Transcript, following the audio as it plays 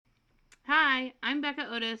Hi, I'm Becca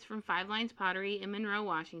Otis from Five Lines Pottery in Monroe,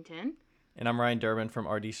 Washington. And I'm Ryan Durbin from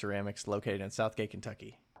RD Ceramics, located in Southgate,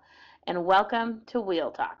 Kentucky. And welcome to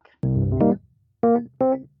Wheel Talk.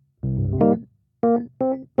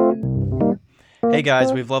 Hey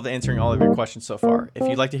guys, we've loved answering all of your questions so far. If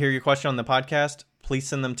you'd like to hear your question on the podcast, please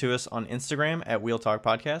send them to us on Instagram at Wheel Talk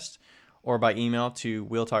Podcast or by email to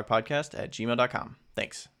wheeltalkpodcast@gmail.com.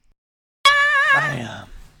 Thanks. Bam.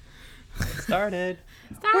 Started.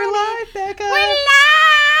 We're live, Becca. We're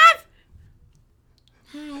live!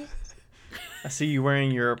 Hi. I see you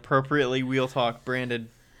wearing your appropriately Wheel Talk branded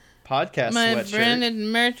podcast My sweatshirt. branded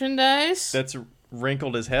merchandise. That's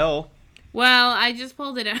wrinkled as hell. Well, I just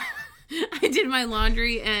pulled it out. I did my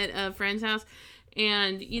laundry at a friend's house,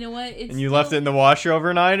 and you know what? And you left it in the washer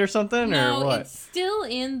overnight or something, no, or what? it's still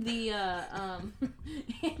in the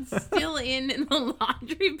it's still in the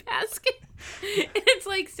laundry basket. It's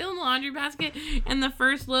like still in the laundry basket, and the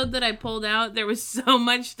first load that I pulled out, there was so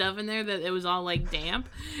much stuff in there that it was all like damp.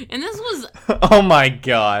 And this was Oh my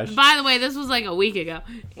gosh. by the way, this was like a week ago,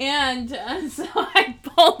 and so I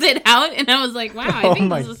pulled it out, and I was like, wow, I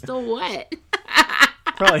think this is still wet.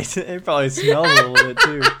 It probably smells a little bit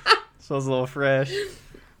too. Smells a little fresh.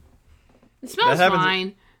 It smells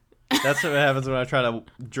fine. That's what happens when I try to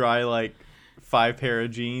dry like 5 pair of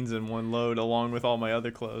jeans in one load along with all my other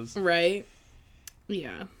clothes. Right?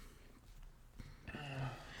 Yeah.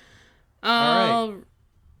 All right.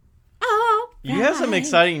 Oh. You have some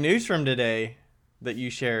exciting news from today that you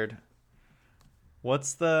shared.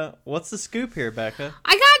 What's the scoop here, Becca?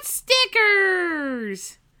 I got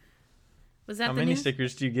stickers. Was that How the many news?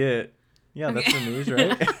 stickers do you get? Yeah, okay. That's the news,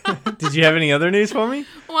 right? Did you have any other news for me?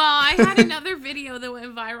 Well, I had another video that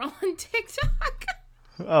went viral on TikTok.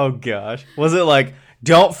 Oh gosh. Was it like,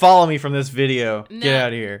 don't follow me from this video. No, get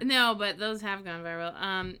out of here. No, but those have gone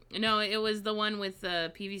viral. No, it was the one with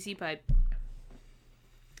the PVC pipe.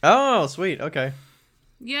 Oh, sweet. Okay.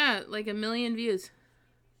 Yeah, like 1 million views.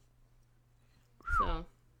 So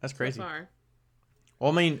that's crazy. So far.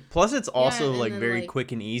 Well, I mean, plus it's also like very like,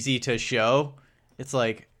 quick and easy to show. It's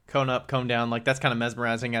like cone up, cone down. Like that's kind of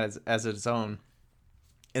mesmerizing as its own.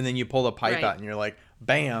 And then you pull the pipe out and you're like,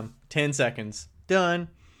 bam, 10 seconds, done.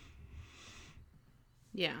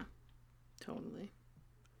 Yeah, totally.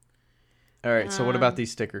 All right. So what about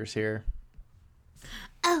these stickers here?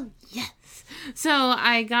 Oh, yes. So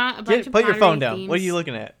I got a bunch of put your phone down. themes. What are you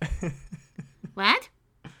looking at? What?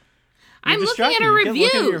 You're I'm looking at distracting our me. Keep looking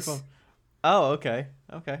at your reviews. phone. Oh, okay.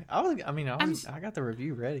 Okay. I got the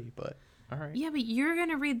review ready, but all right. Yeah, but you're going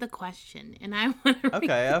to read the question, and I want to read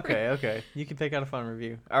Okay. You can pick out a fun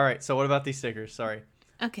review. All right. So what about these stickers? Sorry.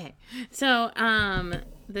 Okay. So,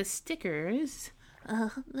 the stickers, a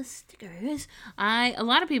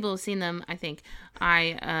lot of people have seen them, I think.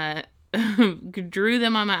 I, drew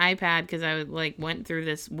them on my iPad because I went through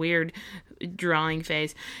this weird drawing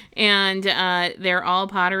phase, and they're all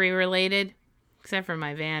pottery related except for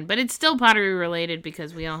my van, but it's still pottery related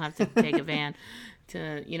because we all have to take a van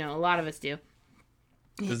to, a lot of us do.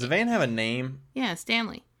 Does the van have a name? Yeah,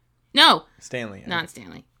 Stanley. No, Stanley. not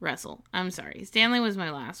Stanley. Russell. I'm sorry. Stanley was my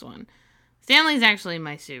last one. Stanley's actually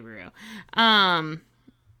my Subaru.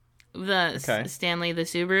 Stanley the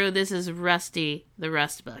Subaru. This is Rusty the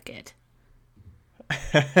Rust Bucket.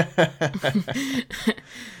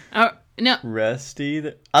 No.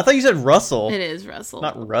 Rusty? I thought you said Russell. It is Russell.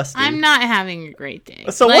 Not Rusty. I'm not having a great day.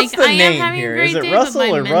 So what's the name here? Is it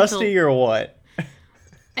Russell or Rusty or what?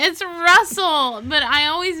 It's Russell, but I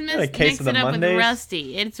always mix it up Mondays? with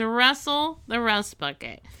Rusty. It's Russell the Rust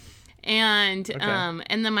Bucket. And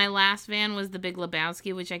and then my last van was the Big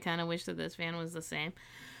Lebowski, which I kind of wish that this van was the same.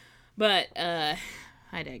 But I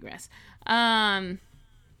digress. So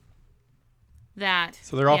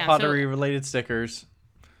they're all pottery related stickers.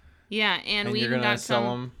 Yeah, and we you're even gonna got sell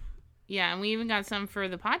some. them. Yeah, and we even got some for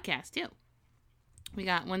the podcast too. We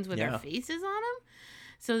got ones with our faces on them,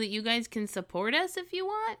 so that you guys can support us if you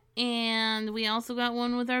want. And we also got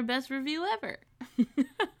one with our best review ever.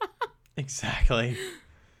 Exactly.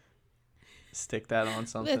 Stick that on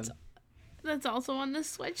something. That's also on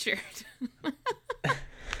this sweatshirt.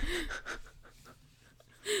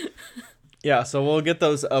 Yeah, so we'll get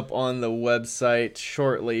those up on the website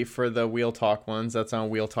shortly for the Wheel Talk ones. That's on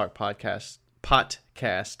Wheel Talk podcast.com.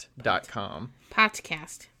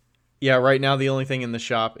 Podcast. Yeah, right now the only thing in the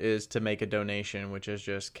shop is to make a donation, which is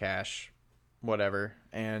just cash, whatever.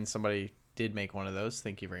 And somebody did make one of those.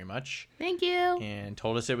 Thank you very much. Thank you. And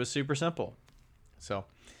told us it was super simple. So,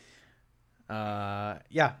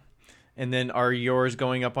 yeah. And then are yours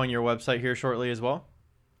going up on your website here shortly as well?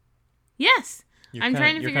 Yes. I'm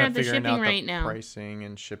trying to figure out the shipping right now. Pricing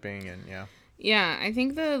and shipping and yeah. Yeah, I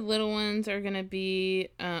think the little ones are gonna be.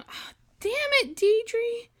 Damn it,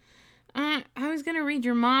 Deidre! I was gonna read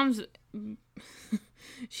your mom's.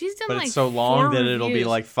 She's done But like it's so long 4 that it'll be reviews.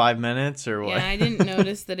 like 5 minutes or what? Yeah, I didn't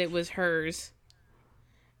notice that it was hers.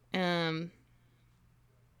 But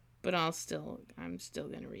I'm still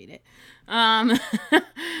gonna read it.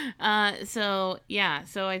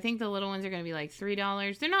 So I think the little ones are gonna be like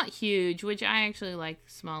 $3. They're not huge, which I actually like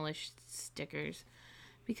smallish stickers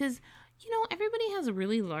because everybody has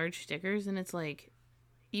really large stickers, and it's like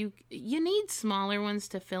you need smaller ones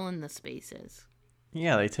to fill in the spaces.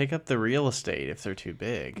 Yeah, they take up the real estate if they're too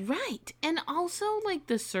big. Right, and also like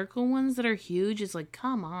the circle ones that are huge is like,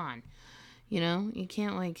 come on. You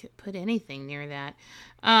can't like put anything near that.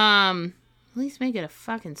 At least make it a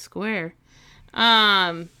fucking square.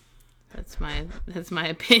 That's my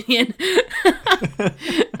opinion.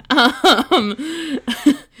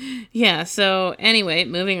 Yeah, so anyway,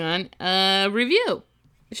 moving on. Review.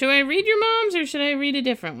 Should I read your mom's or should I read a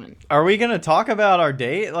different one? Are we going to talk about our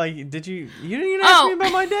date? Like, you didn't even ask me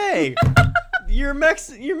about my day. You're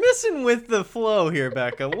missing with the flow here,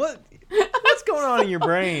 Becca. What's going on in your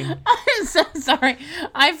brain? I'm so sorry.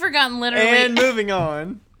 I've forgotten literally. And moving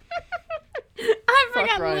on. I've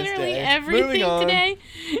forgotten Ryan's literally day. everything today.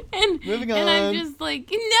 And Moving on. And I'm just like,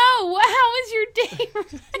 no, how was your day?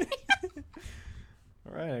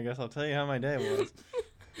 All right, I guess I'll tell you how my day was.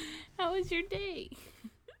 How was your day?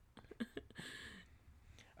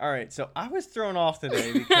 All right, so I was thrown off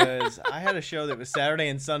today because I had a show that was Saturday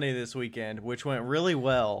and Sunday this weekend, which went really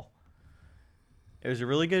well. It was a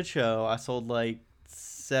really good show. I sold like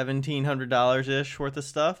 $1,700-ish worth of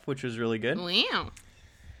stuff, which was really good. Wow.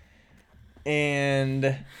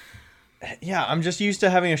 And yeah, I'm just used to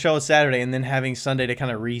having a show on Saturday and then having Sunday to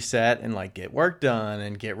kind of reset and like get work done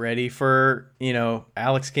and get ready for,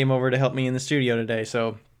 Alex came over to help me in the studio today.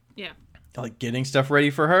 So Yeah. like getting stuff ready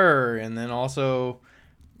for her and then also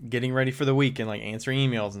getting ready for the week and like answering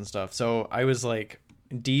emails and stuff. So I was like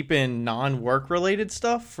deep in non-work related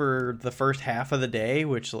stuff for the first half of the day,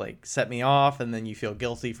 which like set me off. And then you feel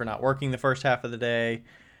guilty for not working the first half of the day.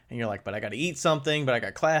 And you're like, but I got to eat something, but I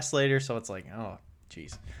got class later. So it's like, oh,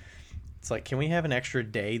 geez. It's like, can we have an extra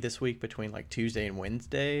day this week between like Tuesday and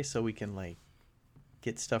Wednesday so we can like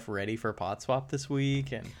get stuff ready for Pod Swap this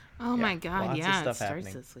week? And Oh my God, lots of stuff it starts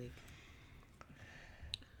happening. this week.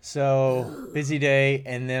 So busy day,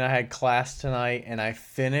 and then I had class tonight, and I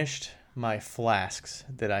finished my flasks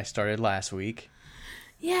that I started last week.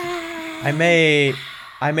 Yeah.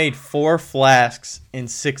 I made 4 flasks in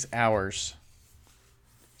 6 hours.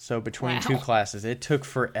 So between 2 classes, it took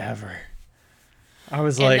forever. I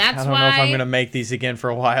was like, I don't know if I'm going to make these again for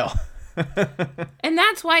a while. And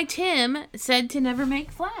that's why Tim said to never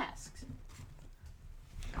make flasks.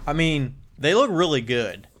 I mean, they look really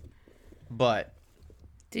good, but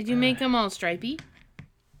Did you make them all stripy?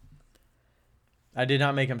 I did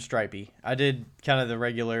not make them stripy. I did kind of the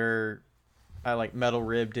regular, I like metal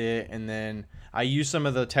ribbed it, and then I used some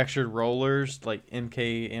of the textured rollers like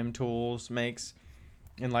MKM Tools makes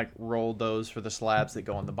and like rolled those for the slabs that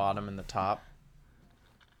go on the bottom and the top.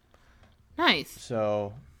 Nice.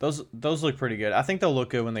 So those look pretty good. I think they'll look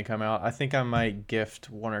good when they come out. I think I might gift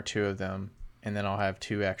 1 or 2 of them, and then I'll have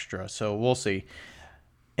 2 extra. So we'll see.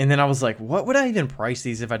 And then I was like, what would I even price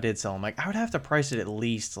these if I did sell them? Like, I would have to price it at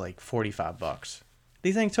least like $45.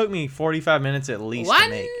 These things took me 45 minutes at least to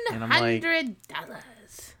make. And I'm like, $100.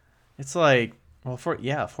 it's like, well,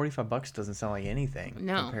 $45 doesn't sound like anything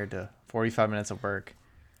compared to 45 minutes of work.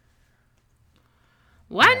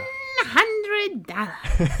 $100.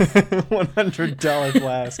 $100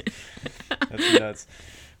 flask. That's nuts.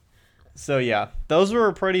 So yeah, those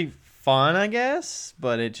were pretty fun, I guess,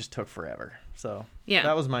 but it just took forever. So yeah,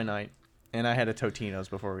 that was my night, and I had a Totino's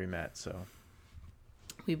before we met. So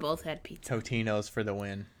we both had pizza. Totino's for the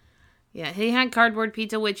win. Yeah, he had cardboard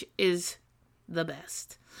pizza, which is the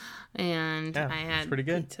best, and I had pretty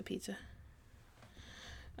good. Pizza.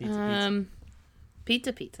 Pizza.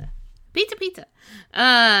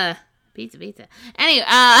 Pizza. Anyway,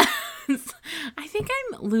 I think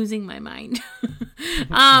I'm losing my mind.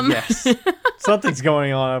 Yes, something's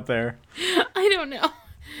going on up there. I don't know.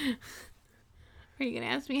 Are you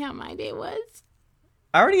gonna ask me how my day was?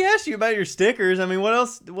 I already asked you about your stickers. I mean, what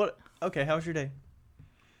else? What? Okay, how was your day?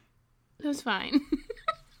 It was fine.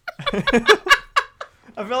 I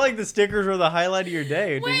felt like the stickers were the highlight of your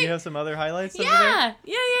day. Wait. Did you have some other highlights over there?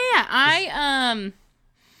 Yeah.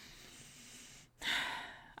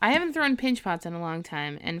 I haven't thrown pinch pots in a long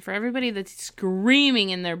time, and for everybody that's screaming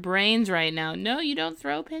in their brains right now, no, you don't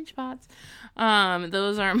throw pinch pots.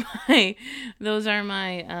 Those are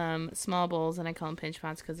my small bowls, and I call them pinch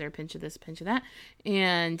pots because they're a pinch of this, pinch of that.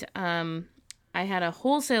 And I had a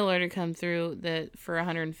wholesale order come through that for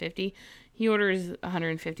 150. He orders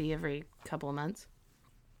 150 every couple of months.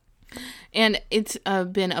 And it's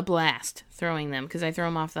been a blast throwing them because I throw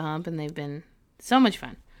them off the hump, and they've been so much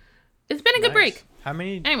fun. It's been a good break. How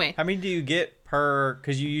many do you get per,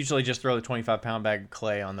 because you usually just throw the 25-pound bag of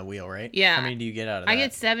clay on the wheel, right? Yeah. How many do you get out of that? I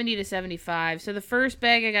get 70 to 75. So the first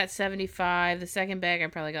bag I got 75. The second bag I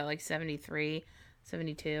probably got like 73,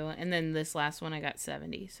 72. And then this last one I got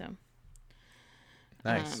 70. So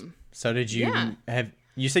nice. So did you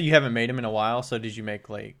you said you haven't made them in a while, so did you make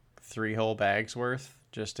like 3 whole bags worth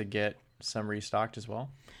just to get some restocked as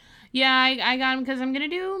well? Yeah, I got them because I'm going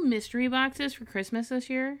to do mystery boxes for Christmas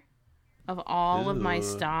this year. Of all of my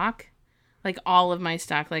stock. Like, all of my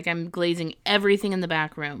stock. Like, I'm glazing everything in the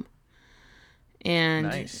back room. And,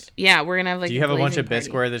 nice. Yeah, we're going to have, like, do you have a bunch of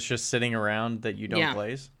bisqueware that's just sitting around that you don't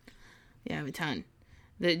glaze? Yeah, I have a ton.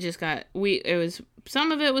 That just got...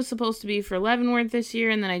 Some of it was supposed to be for Leavenworth this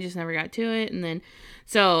year, and then I just never got to it. And then...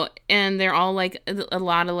 and they're all, like, a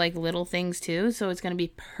lot of, like, little things, too. So it's going to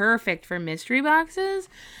be perfect for mystery boxes.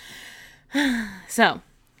 So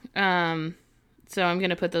I'm going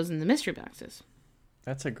to put those in the mystery boxes.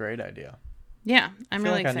 That's a great idea. Yeah, I'm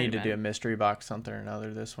really excited. I need to do a mystery box something or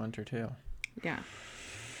another this winter, too. Yeah.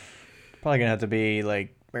 Probably going to have to be,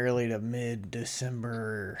 like, early to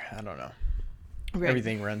mid-December. I don't know. Right.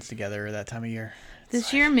 Everything runs together that time of year.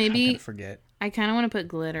 This year, maybe... I forget. I kind of want to put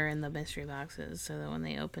glitter in the mystery boxes so that when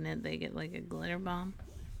they open it, they get, like, a glitter bomb.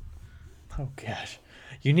 Oh, gosh.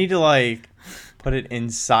 You need to, like, put it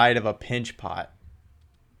inside of a pinch pot.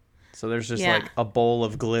 So there's just like a bowl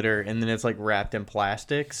of glitter, and then it's like wrapped in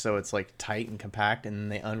plastic, so it's like tight and compact, and then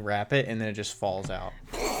they unwrap it, and then it just falls out.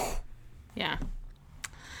 Yeah.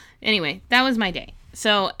 Anyway, that was my day.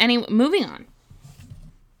 So moving on.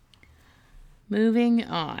 Moving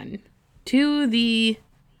on to the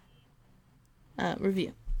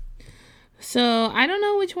review. So I don't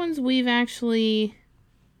know which ones we've actually.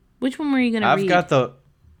 Which one were you gonna read?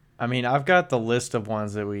 I've got the list of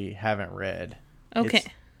ones that we haven't read. Okay.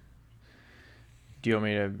 Do you want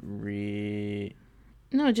me to read?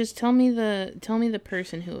 No, just tell me the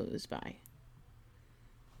person who it was by.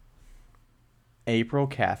 April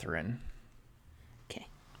Catherine. Okay.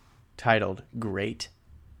 Titled Great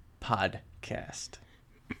Podcast.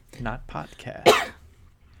 Not podcast.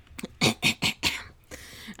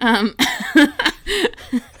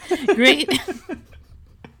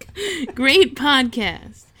 Great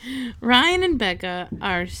podcast. Ryan and Becca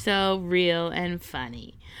are so real and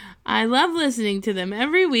funny. I love listening to them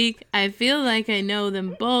every week. I feel like I know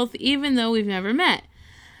them both, even though we've never met.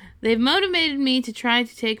 They've motivated me to try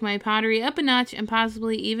to take my pottery up a notch and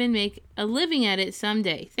possibly even make a living at it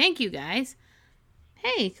someday. Thank you, guys.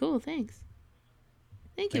 Hey, cool, thanks.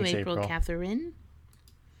 Thanks, April Catherine.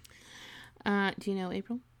 Do you know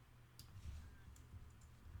April?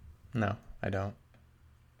 No, I don't.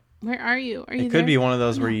 Where are you? Are you It could be one of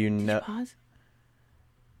those where you know... Pause?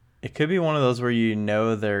 It could be one of those where you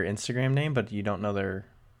know their Instagram name, but you don't know their,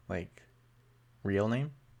 like, real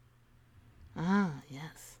name. Ah,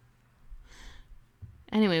 yes.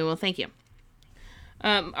 Anyway, well, thank you.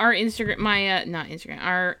 Our our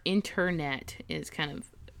internet is kind of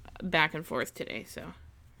back and forth today, so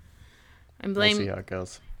I'm blaming. We'll see how it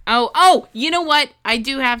goes. Oh, you know what? I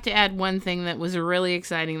do have to add one thing that was really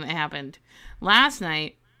exciting that happened. Last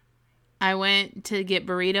night, I went to get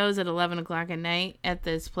burritos at 11 o'clock at night at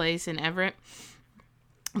this place in Everett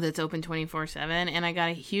that's open 24/7, and I got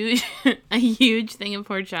a huge thing of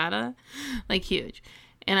horchata, like huge.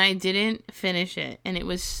 And I didn't finish it. And it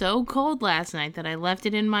was so cold last night that I left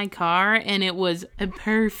it in my car, and it was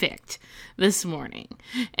perfect this morning.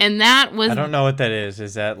 And that was... I don't know what that is.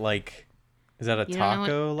 Is that a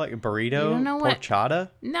taco, like a burrito? You don't know what?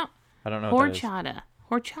 Horchata? No. I don't know what that is.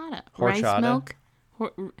 Horchata. Rice milk.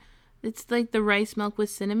 It's like the rice milk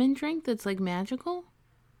with cinnamon drink that's like magical.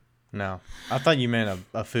 No. I thought you meant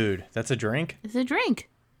a food. That's a drink? It's a drink.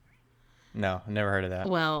 No, I never heard of that.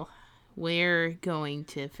 Well, we're going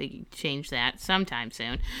to change that sometime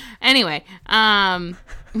soon. Anyway, anyway.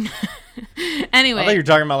 I thought you were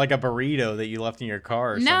talking about like a burrito that you left in your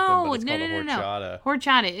car or something, but it's called a horchata.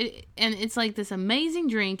 Horchata. And it's like this amazing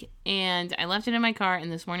drink, and I left it in my car,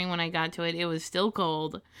 and this morning when I got to it, it was still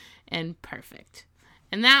cold and perfect.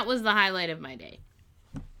 And that was the highlight of my day.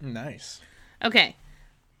 Nice. Okay.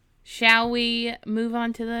 Shall we move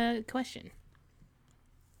on to the question?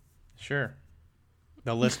 Sure.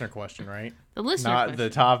 The listener question, right? The listener Not question. the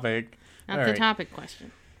topic. Not All the right. topic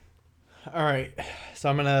question. All right. So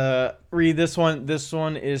I'm going to read this one. This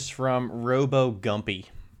one is from Robo Gumpy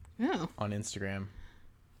Oh. on Instagram.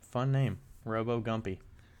 Fun name. Robo Gumpy.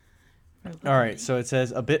 All right. So it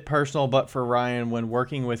says, a bit personal, but for Ryan, when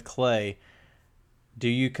working with clay, do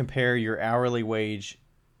you compare your hourly wage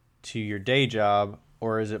to your day job,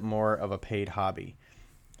 or is it more of a paid hobby?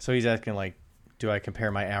 So he's asking, like, do I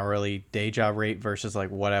compare my hourly day job rate versus like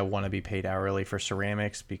what I want to be paid hourly for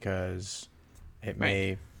ceramics, because it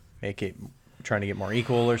may make it trying to get more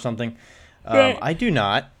equal or something. I do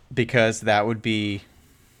not, because that would be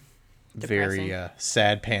very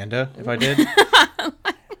sad panda if I did.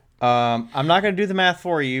 I'm not going to do the math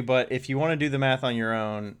for you, but if you want to do the math on your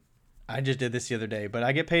own, I just did this the other day, but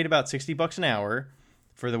I get paid about $60 an hour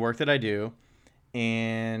for the work that I do.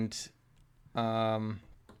 And,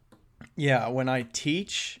 yeah, when I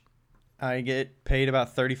teach, I get paid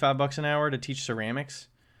about $35 an hour to teach ceramics.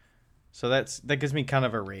 So that gives me kind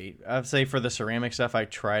of a rate. I'd say for the ceramic stuff, I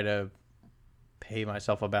try to pay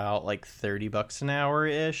myself about like $30 an hour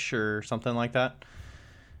ish or something like that.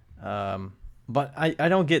 But I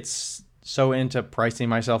don't get so into pricing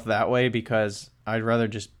myself that way, because I'd rather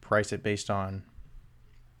just price it based on,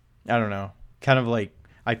 I don't know, kind of like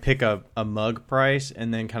I pick a mug price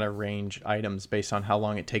and then kind of range items based on how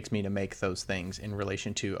long it takes me to make those things in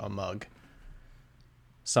relation to a mug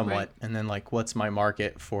somewhat. Right. And then like, what's my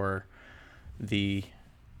market for the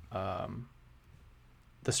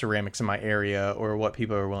ceramics in my area, or what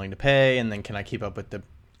people are willing to pay, and then can I keep up with the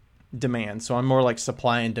demand? So I'm more like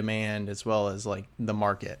supply and demand as well as like the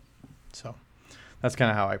market. So that's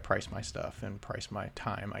kind of how I price my stuff and price my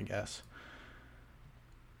time, I guess.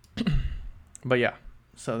 But yeah,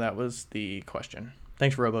 so that was the question.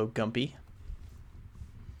 Thanks, Robo Gumpy.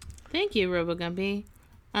 Thank you, Robo Gumpy.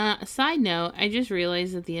 A side note, I just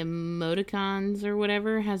realized that the emoticons or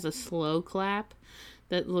whatever has a slow clap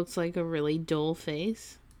that looks like a really dull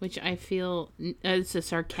face, which I feel it's a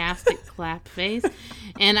sarcastic clap face,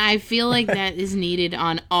 and I feel like that is needed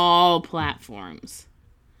on all platforms.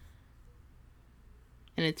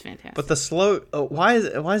 And it's fantastic. But the slow, why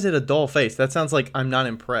is it a dull face? That sounds like I'm not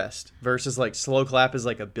impressed. Versus like slow clap is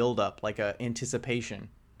like a build up, like a anticipation.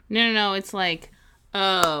 No. It's like,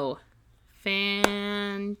 oh,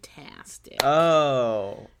 fantastic.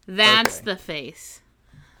 Oh, that's the face.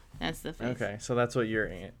 That's the face. Okay, so that's what your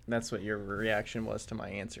reaction was to my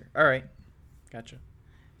answer. All right, gotcha.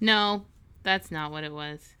 No, that's not what it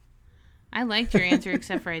was. I liked your answer,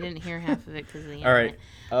 except for I didn't hear half of it because of the internet.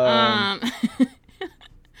 All right.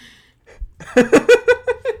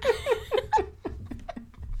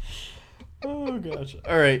 Oh gosh.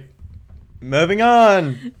 All right. Moving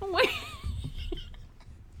on.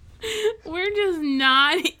 We're just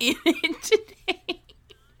not in it today.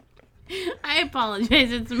 I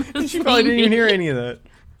apologize. It's mostly She probably didn't even hear any of that.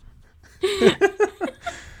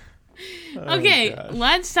 Okay,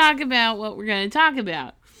 let's talk about what we're going to talk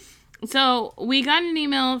about. So we got an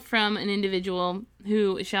email from an individual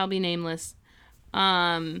who shall be nameless.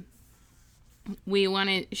 She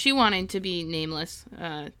wanted to be nameless,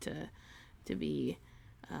 to be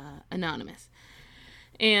anonymous,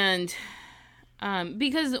 and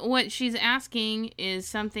because what she's asking is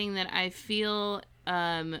something that I feel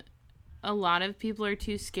a lot of people are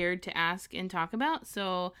too scared to ask and talk about.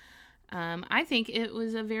 So I think it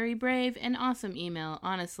was a very brave and awesome email,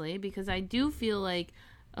 honestly, because I do feel like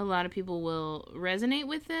a lot of people will resonate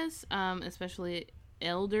with this, especially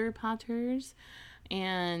elder potters.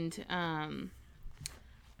 And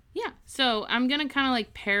yeah, so I'm going to kind of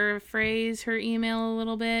like paraphrase her email a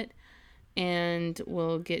little bit, and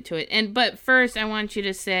we'll get to it. But first I want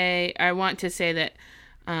to say that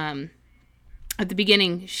at the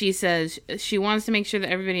beginning, she says she wants to make sure that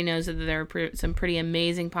everybody knows that there are some pretty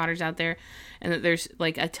amazing potters out there, and that there's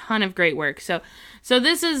like a ton of great work. So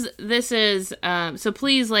this is so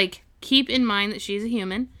please like keep in mind that she's a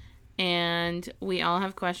human, and we all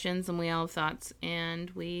have questions and we all have thoughts, and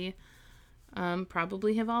we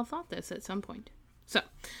probably have all thought this at some point. So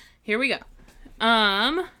here we go.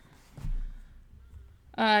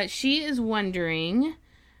 She is wondering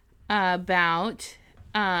about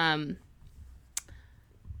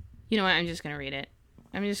you know what? I'm just gonna read it.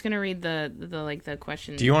 I'm just gonna read the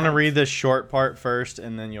question. Do you want to read the short part first,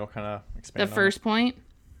 and then you'll kind of expand? The first point.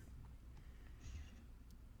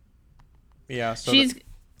 Yeah. So she's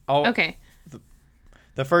okay.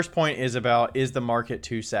 The first point is about, is the market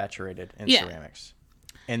too saturated in ceramics,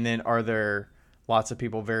 and then are there lots of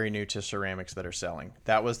people very new to ceramics that are selling?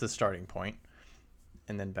 That was the starting point,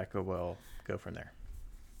 and then Becca will go from there.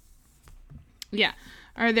 Yeah.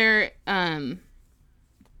 Are there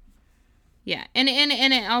Yeah, and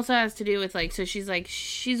it also has to do with like, so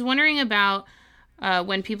she's wondering about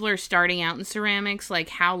when people are starting out in ceramics, like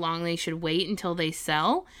how long they should wait until they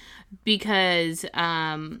sell, because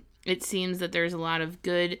it seems that there's a lot of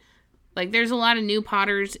there's a lot of new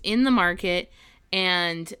potters in the market,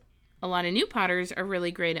 and a lot of new potters are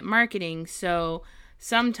really great at marketing. So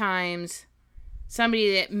sometimes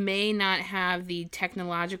somebody that may not have the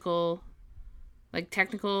technical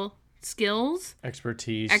skills,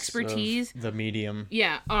 expertise of the medium,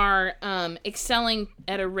 are excelling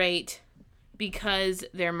at a rate because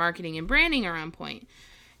their marketing and branding are on point,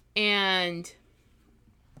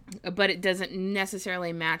 but it doesn't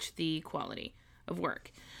necessarily match the quality of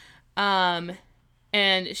work. And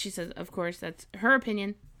she says, of course, that's her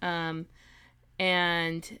opinion. And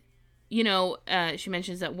she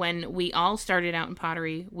mentions that when we all started out in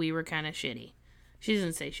pottery, we were kind of shitty. She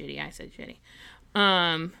doesn't say shitty, I said shitty.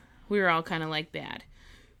 We were all kind of like bad,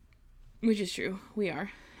 which is true. We are.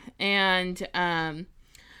 And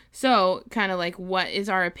so kind of like, what is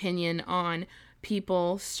our opinion on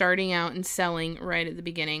people starting out and selling right at the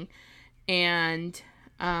beginning? And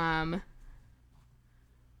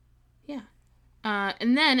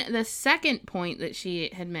and then the second point that she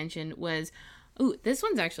had mentioned was, this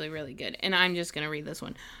one's actually really good, and I'm just going to read this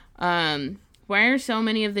one. Why are so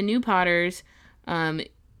many of the new potters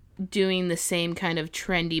doing the same kind of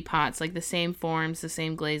trendy pots, like the same forms, the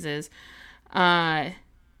same glazes?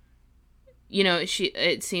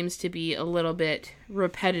 It seems to be a little bit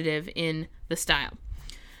repetitive in the style.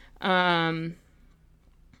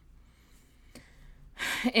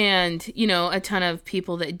 And, a ton of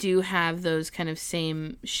people that do have those kind of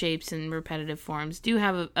same shapes and repetitive forms do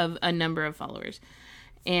have a number of followers.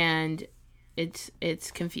 And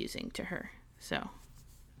it's confusing to her. So,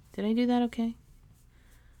 did I do that okay?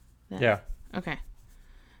 Yeah. Okay.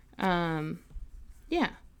 Yeah.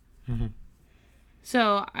 Mm-hmm.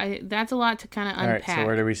 So, that's a lot to kind of unpack. All right, so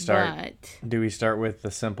where do we start? Do we start with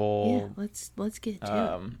the simple... Yeah, let's get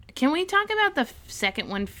to it. Can we talk about the second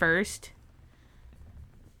one first?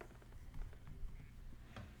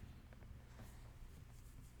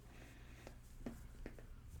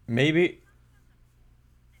 Maybe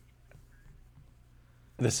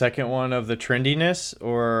the second one of the trendiness,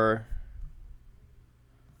 or...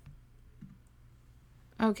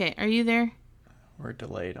 Okay, are you there? We're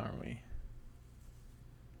delayed, aren't we?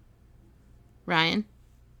 Ryan?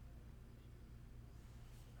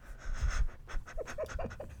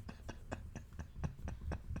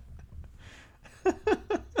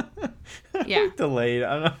 Yeah. Delayed.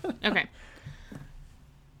 I'm not... Okay.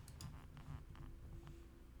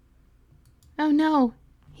 Oh no,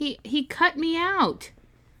 he cut me out.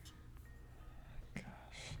 Gosh.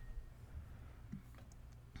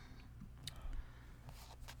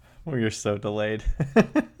 Well, you're so delayed.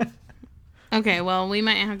 Okay, well, we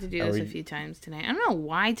might have to do this a few times tonight. I don't know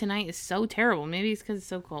why tonight is so terrible. Maybe it's because it's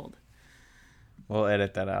so cold. We'll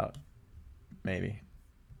edit that out. Maybe.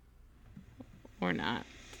 Or not.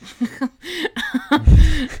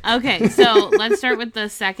 Okay, so let's start with the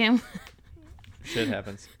second. Shit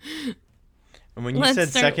happens. And when you said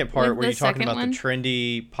second part, were you talking about the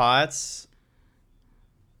trendy pots?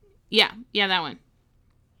 Yeah, that one.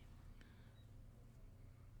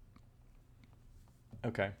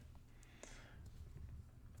 Okay.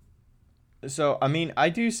 So, I mean, I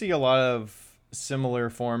do see a lot of similar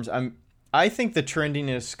forms. I think the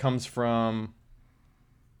trendiness comes from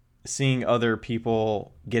seeing other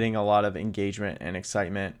people getting a lot of engagement and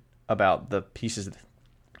excitement about the pieces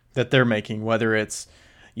that they're making, whether it's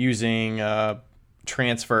using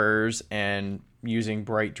transfers and using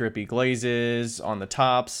bright drippy glazes on the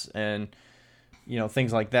tops and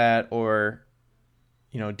things like that, or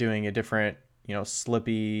doing a different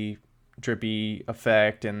slippy drippy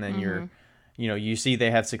effect, and then you see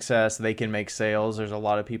they have success, they can make sales, there's a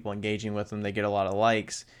lot of people engaging with them, they get a lot of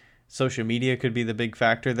likes. Social media could be the big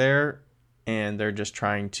factor there, and they're just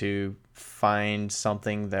trying to find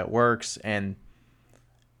something that works, and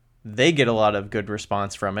they get a lot of good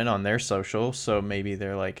response from it on their social, so maybe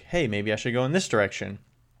they're like, hey, maybe I should go in this direction.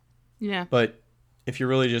 Yeah. But if you're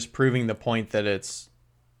really just proving the point that it's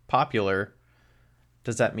popular,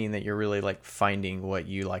 does that mean that you're really like finding what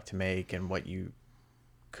you like to make and what you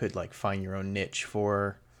could like find your own niche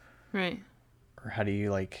for? Right. Or how do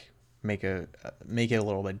you like make it a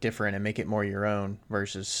little bit different and make it more your own,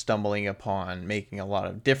 versus stumbling upon making a lot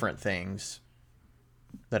of different things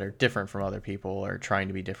that are different from other people, or trying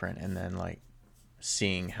to be different, and then like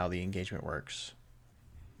seeing how the engagement works?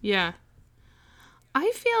 Yeah. I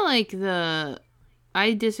feel like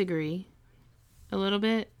I disagree a little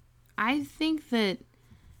bit. I think that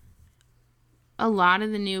a lot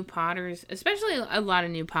of the new potters, especially a lot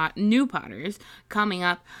of new potters coming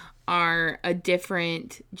up, are a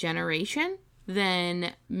different generation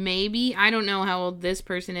than maybe, I don't know how old this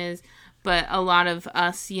person is, but a lot of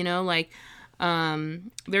us, you know, like,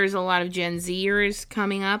 there's a lot of Gen Zers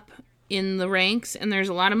coming up in the ranks, and there's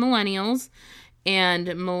a lot of millennials, and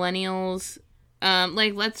millennials,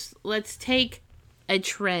 like, let's take a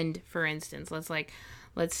trend, for instance.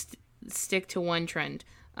 Let's stick to one trend.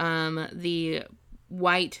 The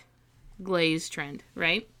white glaze trend,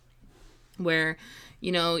 right? Where,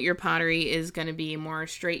 you know, your pottery is going to be more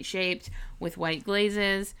straight shaped with white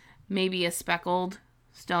glazes, maybe a speckled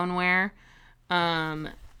stoneware.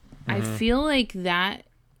 I feel like that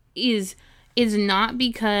is not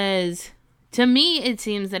because, to me, it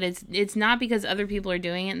seems that it's not because other people are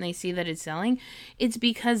doing it and they see that it's selling. It's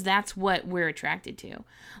because that's what we're attracted to.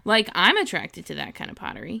 Like, I'm attracted to that kind of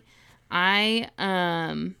pottery. I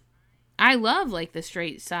love, like, the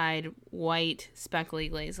straight side white speckly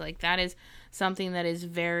glaze. Like, that is something that is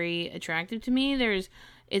very attractive to me.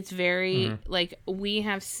 It's very, like, we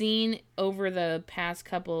have seen over the past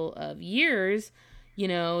couple of years, you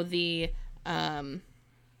know,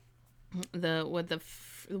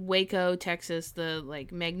 Waco, Texas, the,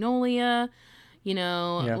 like, Magnolia, you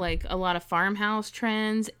know, like, a lot of farmhouse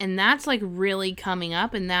trends, and that's, like, really coming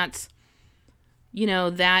up, and that's, you know,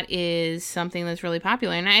 that is something that's really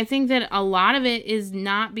popular. And I think that a lot of it is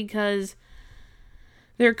not because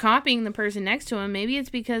they're copying the person next to them. Maybe it's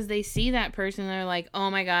because they see that person and they're like,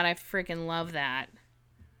 oh my God, I freaking love that.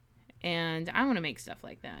 And I want to make stuff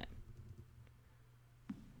like that.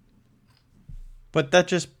 But that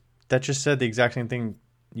just said the exact same thing.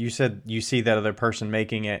 You said you see that other person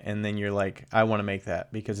making it, and then you're like, I want to make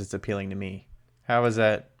that because it's appealing to me. How is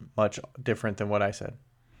that much different than what I said?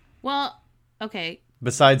 Well, okay.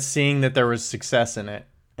 Besides seeing that there was success in it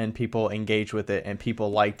and people engaged with it and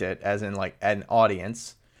people liked it, as in, like, an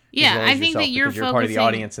audience. Yeah, I think that you're part of the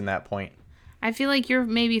audience in that point. I feel like you're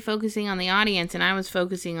maybe focusing on the audience, and I was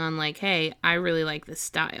focusing on, like, hey, I really like this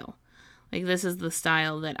style. Like, this is the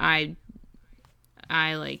style that I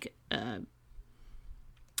like,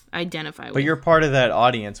 identify with. But you're part of that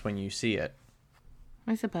audience when you see it.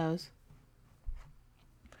 I suppose.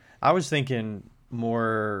 I was thinking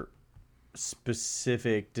more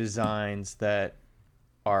specific designs that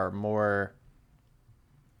are more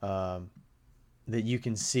that you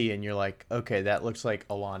can see and you're like, okay, that looks like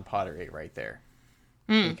Elan pottery right there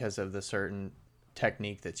because of the certain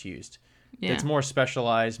technique that's used. Yeah. It's more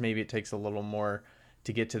specialized. Maybe it takes a little more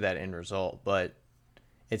to get to that end result, but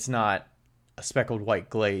it's not a speckled white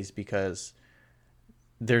glaze because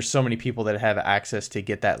there's so many people that have access to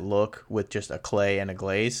get that look with just a clay and a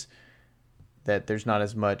glaze that there's not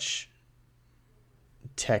as much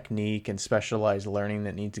technique and specialized learning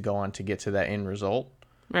that needs to go on to get to that end result.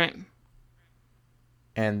 Right.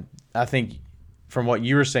 And I think from what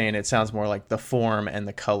you were saying, it sounds more like the form and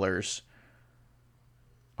the colors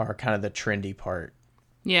are kind of the trendy part.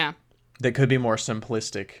 Yeah. That could be more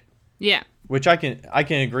simplistic. Yeah. Which I can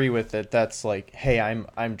agree with that. That's like, hey,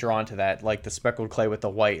 I'm drawn to that. Like the speckled clay with the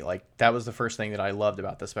white. Like that was the first thing that I loved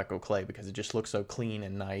about the speckled clay because it just looks so clean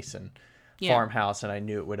and nice and farmhouse, and I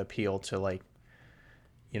knew it would appeal to, like,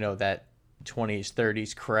 you know, that 20s,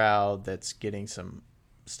 30s crowd that's getting some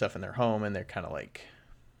stuff in their home and they're kind of like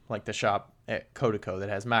the shop at Codeco that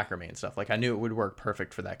has macrame and stuff. Like I knew it would work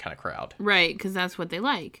perfect for that kind of crowd. Right, because that's what they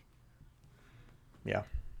like. Yeah.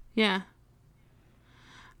 Yeah.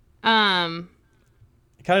 It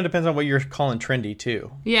kind of depends on what you're calling trendy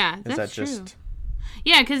too. Yeah, that's true.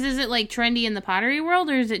 Yeah, because is it like trendy in the pottery world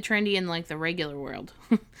or is it trendy in like the regular world?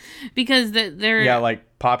 Because they're... Yeah,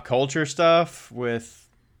 like pop culture stuff with,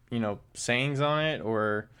 you know, sayings on it,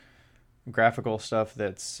 or graphical stuff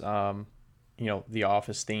that's, you know, The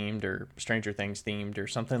Office themed or Stranger Things themed or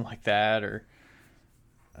something like that, or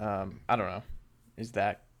I don't know. Is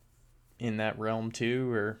that in that realm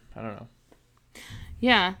too, or I don't know.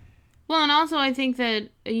 Yeah. Well, and also I think that,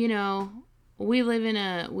 you know, we live in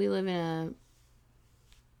a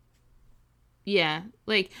yeah,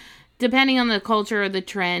 like depending on the culture or the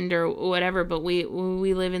trend or whatever, but we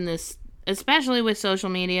live in this, especially with social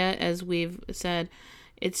media, as we've said,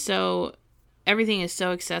 it's so, everything is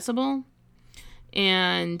so accessible,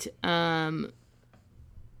 and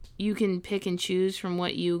you can pick and choose from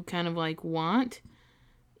what you kind of like want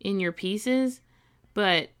in your pieces,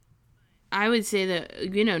 but I would say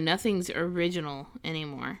that, you know, nothing's original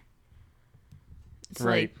anymore. It's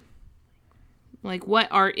right. Like what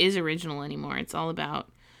art is original anymore? It's all about,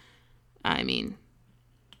 I mean,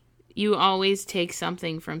 you always take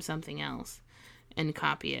something from something else and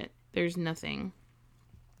copy it. There's nothing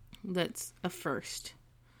that's a first,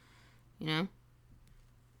 you know?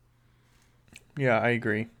 Yeah, I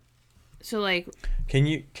agree. So, like... Can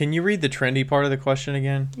you read the trendy part of the question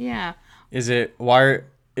again? Yeah. Is it why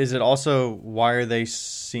do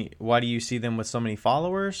you see them with so many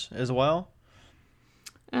followers as well?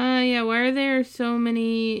 Yeah, why are there so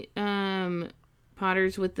many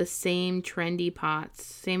potters with the same trendy pots,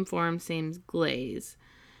 same form, same glaze?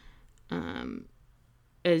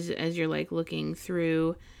 As you're like looking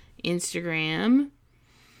through Instagram.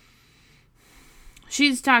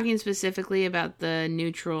 She's talking specifically about the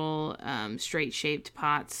neutral straight shaped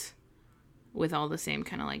pots with all the same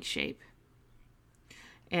kind of like shape.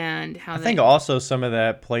 And how I think also some of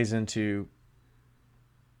that plays into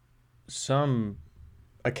some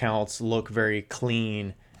accounts look very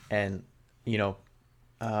clean and, you know,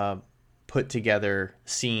 put together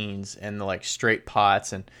scenes and like straight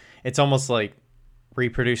pots, and it's almost like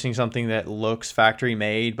reproducing something that looks factory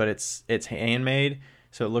made, but it's handmade,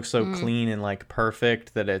 so it looks so clean and like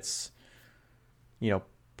perfect that it's, you know,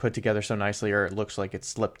 put together so nicely, or it looks like it's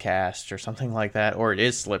slip cast or something like that, or it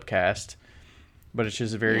is slip cast, but it's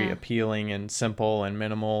just very appealing and simple and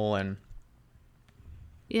minimal, and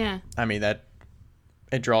I mean that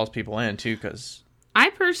it draws people in too, because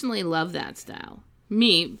I personally love that style.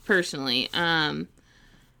 Me personally, and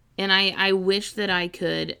I wish that I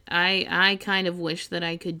could. I kind of wish that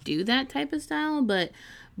I could do that type of style, but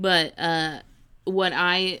what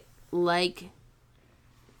I like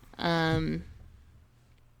to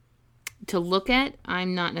look at,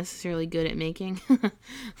 I'm not necessarily good at making.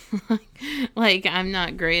 like I'm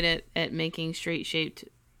not great at making straight shaped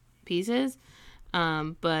pieces,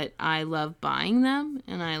 but I love buying them,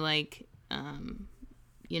 and I like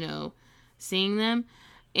you know, seeing them.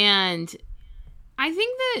 And I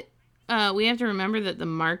think that we have to remember that the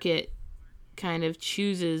market kind of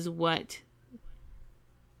chooses what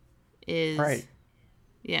is right.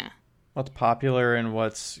 Yeah. What's popular and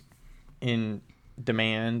what's in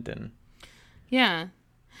demand, and yeah.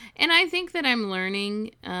 And I think that I'm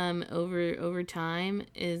learning over time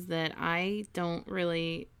is that I don't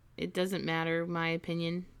really, it doesn't matter my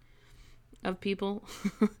opinion of people.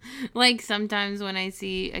 Like sometimes when I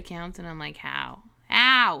see accounts and I'm like, how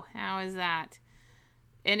is that?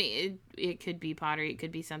 And it could be pottery, it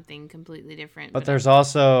could be something completely different. But there's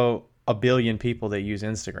also a billion people that use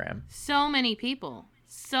Instagram. So many people.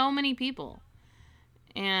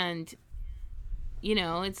 And, you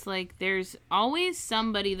know, it's like there's always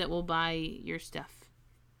somebody that will buy your stuff.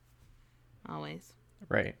 Always.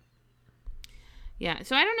 Right. Yeah.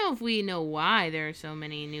 So I don't know if we know why there are so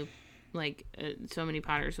many new, like, so many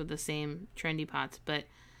potters with the same trendy pots, but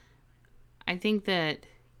I think that,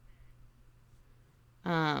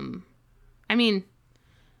 I mean...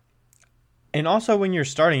 And also when you're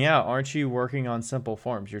starting out, aren't you working on simple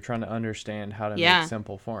forms? You're trying to understand how to make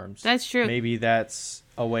simple forms. That's true. Maybe that's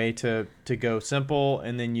a way to go simple,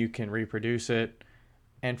 and then you can reproduce it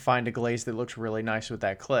and find a glaze that looks really nice with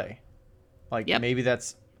that clay. Like maybe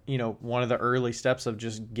that's, you know, one of the early steps of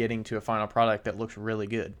just getting to a final product that looks really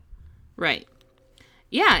good. Right.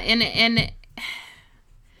 Yeah, and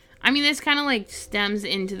I mean, this kind of like stems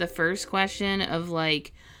into the first question of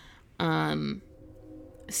like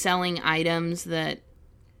selling items that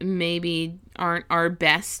maybe aren't our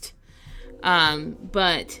best,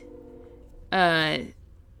 but I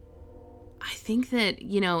think that,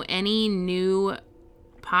 you know, any new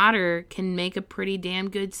potter can make a pretty damn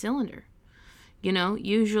good cylinder. You know,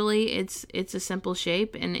 usually it's a simple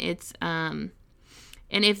shape, and it's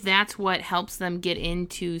and if that's what helps them get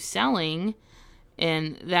into selling,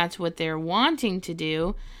 and that's what they're wanting to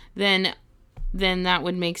do, then that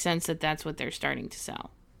would make sense that that's what they're starting to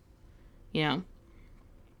sell. You know,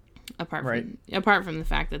 apart from the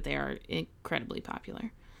fact that they are incredibly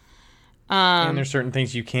popular. And there's certain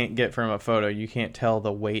things you can't get from a photo. You can't tell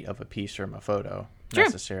the weight of a piece from a photo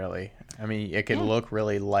necessarily. I mean, it could look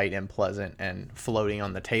really light and pleasant and floating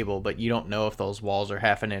on the table, but you don't know if those walls are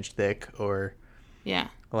half an inch thick or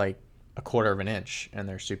like a quarter of an inch and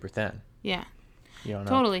they're super thin. Yeah. You don't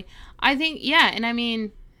know. Totally. I think, and I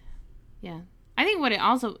mean, I think what it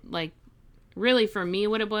also, like, really for me,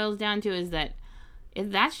 what it boils down to is that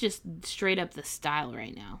that's just straight up the style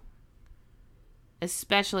right now.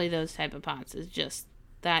 Especially those type of pots is just,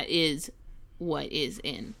 that is what is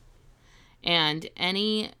in. And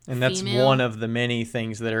that's one of the many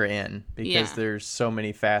things that are in, because there's so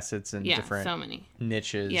many facets and different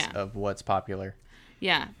niches of what's popular.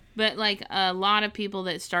 Yeah. But like a lot of people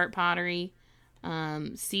that start pottery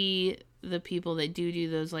see the people that do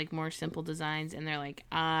those like more simple designs, and they're like,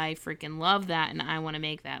 I freaking love that and I want to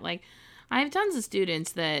make that. Like I have tons of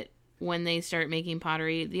students that when they start making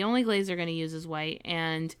pottery, the only glaze they're going to use is white,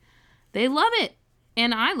 and they love it.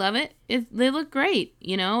 And I love it. They look great,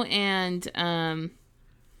 you know, and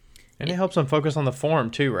it helps them focus on the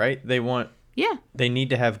form too, right? They need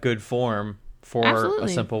to have good form for absolutely. a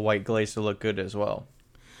simple white glaze to look good as well.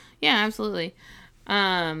 Yeah, absolutely.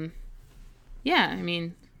 Yeah, I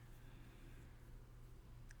mean,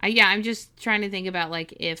 I'm just trying to think about,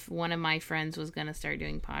 like, if one of my friends was going to start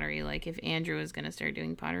doing pottery, like if Andrew was going to start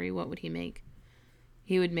doing pottery, what would he make?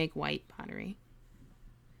 He would make white pottery.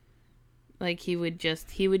 Like he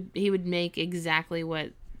would make exactly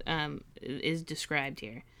what is described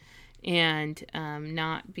here. And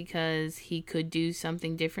not because he could do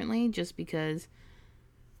something differently, just because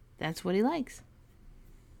that's what he likes.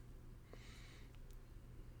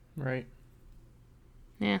 Right.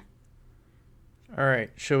 Yeah. All right.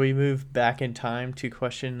 Shall we move back in time to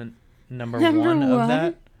question number one of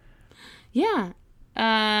that? Yeah.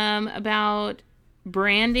 About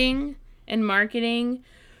branding and marketing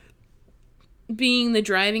being the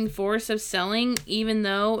driving force of selling, even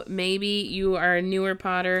though maybe you are a newer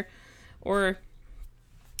potter or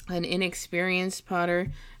an inexperienced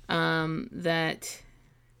potter that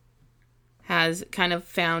has kind of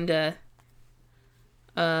found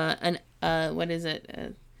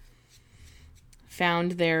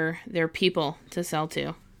found their people to sell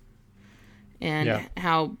to, and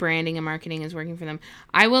how branding and marketing is working for them.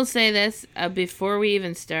 I will say this before we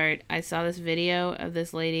even start. I saw this video of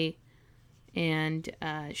this lady, and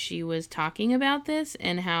she was talking about this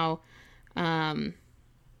and how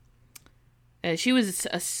she was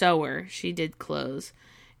a sewer. She did clothes,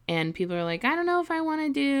 and people are like, I don't know if I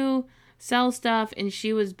want to sell stuff. And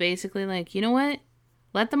she was basically like, you know what?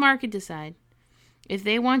 Let the market decide. If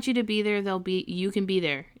they want you to be there, you can be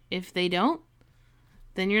there. If they don't,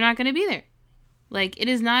 then you're not going to be there. Like, it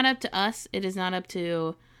is not up to us. It is not up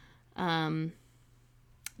to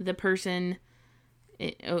the person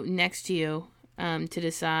next to you to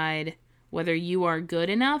decide whether you are good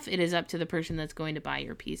enough. It is up to the person that's going to buy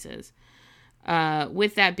your pieces.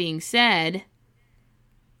 With that being said,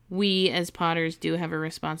 we as potters do have a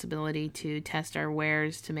responsibility to test our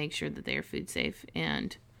wares to make sure that they are food safe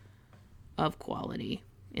and of quality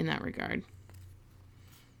in that regard.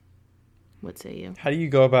 What say you? How do you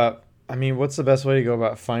go about, what's the best way to go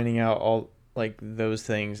about finding out all, like, those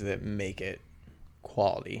things that make it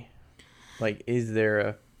quality? Like, is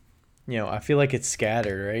there I feel like it's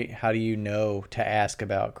scattered, right? How do you know to ask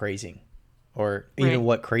about crazing or even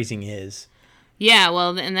what crazing is? Yeah,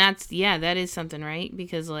 well, and that is something, right?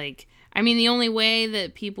 Because, like, the only way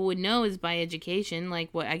that people would know is by education, like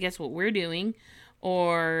what we're doing.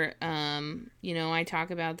 Or, I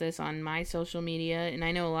talk about this on my social media, and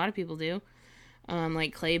I know a lot of people do,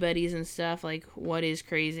 like Clay Buddies and stuff, like, what is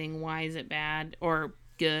crazing? Why is it bad or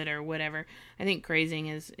good or whatever? I think crazing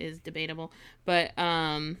is debatable, but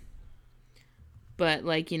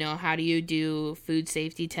like, how do you do food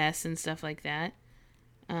safety tests and stuff like that?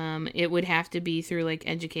 It would have to be through, like,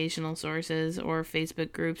 educational sources or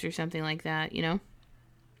Facebook groups or something like that, Yeah.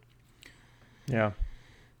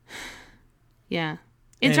 Yeah.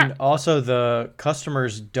 And also the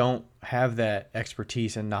customers don't have that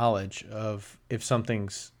expertise and knowledge of if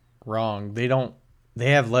something's wrong. They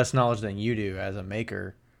have less knowledge than you do as a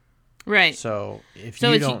maker. Right. So if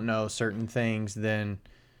you don't know certain things, then,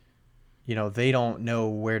 they don't know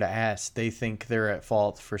where to ask. They think they're at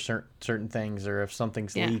fault for certain things, or if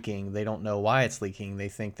something's leaking, they don't know why it's leaking. They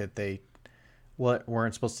think that they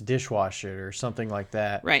weren't supposed to dishwash it or something like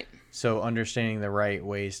that. Right. So understanding the right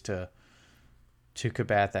ways to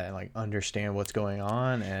combat that and, like, understand what's going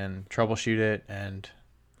on and troubleshoot it and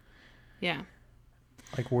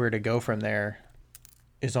like where to go from there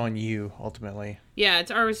is on you ultimately. Yeah,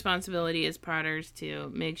 it's our responsibility as potters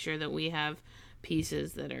to make sure that we have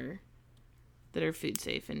pieces that are food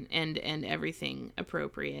safe and everything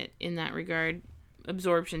appropriate in that regard,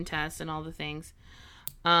 absorption tests and all the things.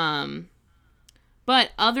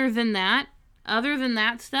 But other than that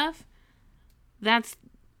stuff, that's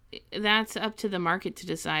up to the market to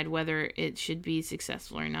decide whether it should be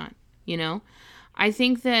successful or not. I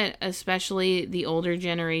think that especially the older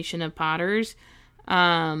generation of potters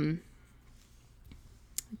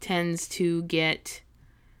tends to get,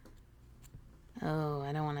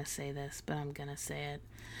 I don't want to say this, but I'm gonna say it.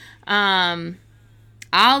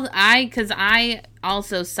 Because I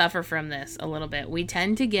also suffer from this a little bit. We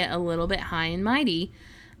tend to get a little bit high and mighty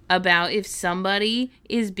about if somebody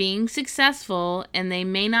is being successful and they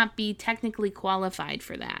may not be technically qualified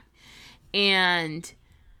for that. And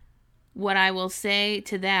what I will say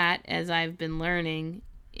to that, as I've been learning,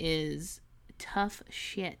 is tough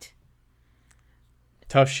shit.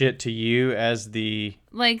 tough shit to you as the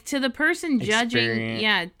like to the person judging.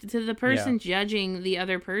 Yeah, to the person judging the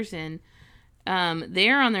other person.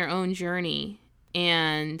 They're on their own journey,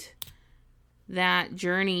 and that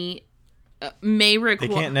journey may require.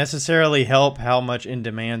 They can't necessarily help how much in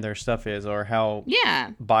demand their stuff is, or how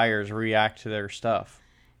buyers react to their stuff.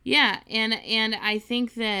 Yeah, and I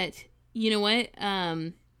think that, you know what,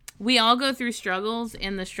 we all go through struggles,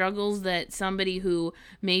 and the struggles that somebody who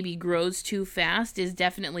maybe grows too fast is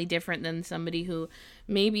definitely different than somebody who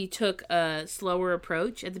maybe took a slower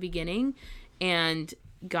approach at the beginning and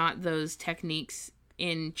got those techniques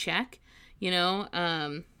in check, you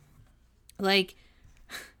know, like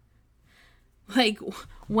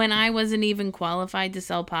when I wasn't even qualified to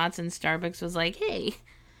sell pots and Starbucks was like, hey,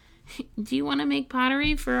 do you want to make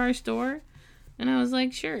pottery for our store? And I was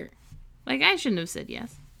like, sure. Like, I shouldn't have said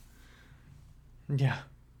yes. Yeah.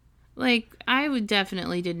 Like, I would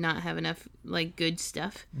definitely did not have enough, like, good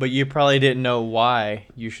stuff. But you probably didn't know why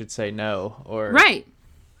you should say no, or right.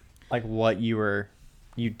 Like what you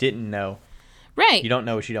didn't know. Right. You don't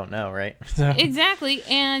know what you don't know, right? Exactly.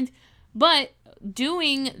 But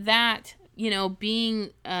doing that, you know,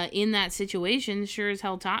 being in that situation sure as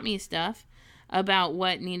hell taught me stuff about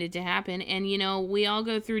what needed to happen. And, you know, we all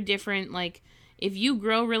go through different, like, if you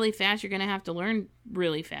grow really fast, you're going to have to learn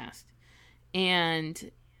really fast.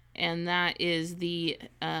 And that is the,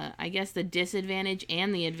 I guess, the disadvantage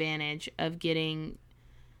and the advantage of getting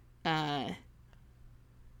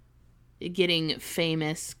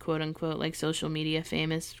famous, quote unquote, like social media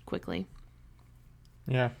famous quickly.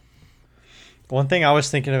 Yeah. One thing I was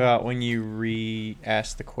thinking about when you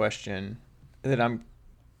re-asked the question that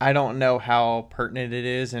I don't know how pertinent it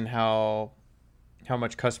is and how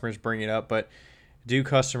much customers bring it up, but do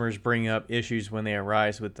customers bring up issues when they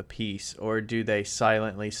arise with the piece, or do they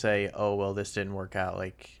silently say, oh, well, this didn't work out,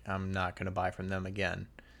 like, I'm not going to buy from them again?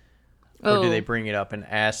 Or do they bring it up and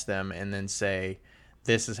ask them and then say,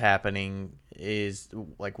 this is happening, is,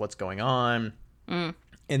 like, what's going on? And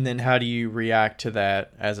then how do you react to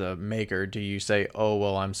that as a maker? Do you say, oh,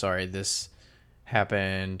 well, I'm sorry, this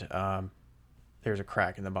happened, there's a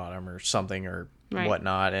crack in the bottom or something, or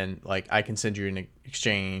whatnot, and like I can send you an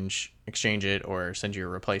exchange it, or send you a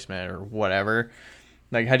replacement or whatever?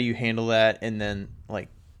 Like, how do you handle that? And then, like,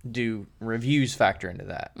 do reviews factor into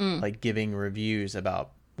that? Like, giving reviews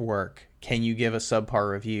about work. Can you give a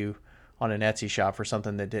subpar review on an Etsy shop for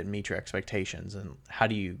something that didn't meet your expectations? And how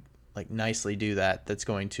do you, like, nicely do that that's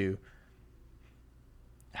going to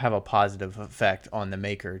have a positive effect on the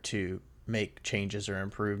maker to make changes or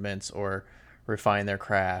improvements or refine their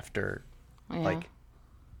craft? Or like,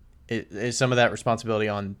 is some of that responsibility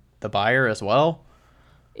on the buyer as well?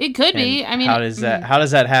 It could be. I mean, how does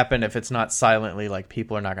that happen if it's not silently, like,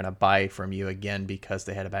 people are not going to buy from you again because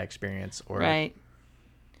they had a bad experience? Or right.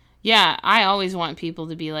 Yeah, I always want people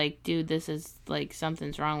to be like, dude, this is, like,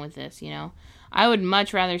 something's wrong with this, you know? I would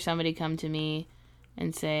much rather somebody come to me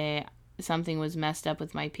and say something was messed up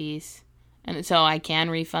with my piece, and so I can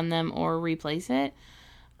refund them or replace it.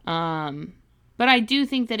 But I do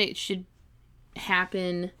think that it should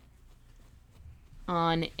happen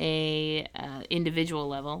on a individual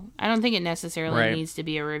level. I don't think it necessarily needs to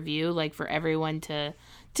be a review, like, for everyone to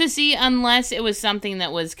see, unless it was something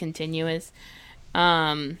that was continuous.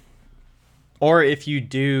 Or if you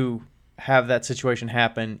do have that situation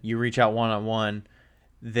happen, you reach out one-on-one,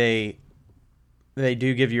 they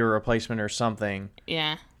do give you a replacement or something.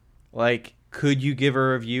 Yeah. Like, could you give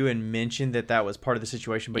a review and mention that was part of the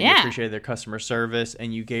situation, but you appreciated their customer service,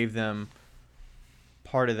 and you gave them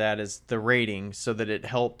part of that as the rating, so that it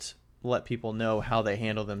helped let people know how they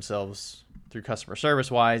handle themselves through customer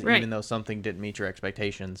service wise, even though something didn't meet your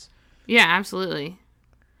expectations? Yeah, absolutely.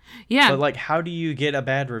 Yeah. But, like, how do you get a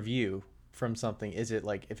bad review from something? Is it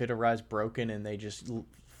like if it arrives broken and they just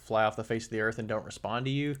fly off the face of the earth and don't respond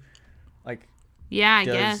to you? Like, yeah, I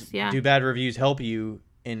guess. Yeah. Do bad reviews help you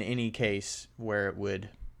in any case where it would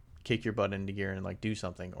kick your butt into gear and, like, do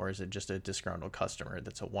something? Or is it just a disgruntled customer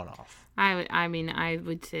that's a one-off? I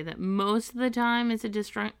would say that most of the time it's a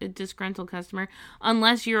disgruntled customer,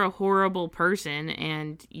 unless you're a horrible person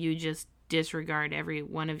and you just disregard every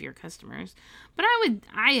one of your customers. But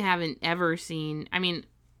I haven't ever seen, I mean,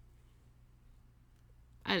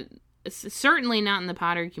 certainly not in the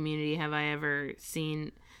pottery community have I ever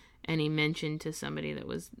seen any mention to somebody that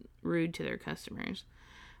was rude to their customers.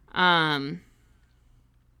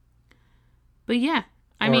 But yeah,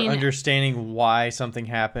 I mean, understanding why something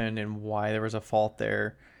happened and why there was a fault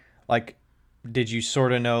there. Like, did you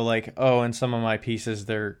sort of know, like, oh, in some of my pieces,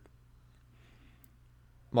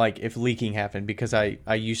 like if leaking happened, because I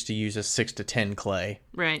used to use a 6 to 10 clay.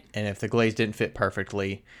 Right. And if the glaze didn't fit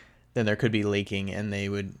perfectly, then there could be leaking, and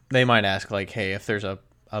they might ask like, hey, if there's a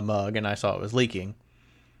mug and I saw it was leaking,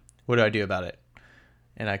 what do I do about it?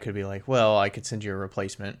 And I could be like, well, I could send you a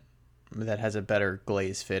replacement that has a better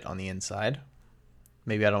glaze fit on the inside.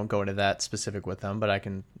 Maybe I don't go into that specific with them, but I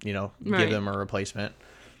can, give them a replacement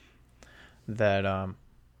that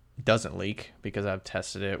doesn't leak, because I've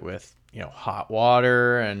tested it with, hot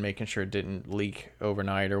water and making sure it didn't leak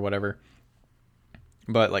overnight or whatever.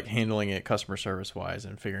 But like handling it customer service wise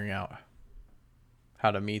and figuring out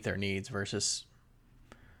how to meet their needs versus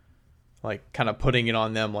like kind of putting it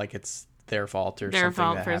on them like it's their fault or their something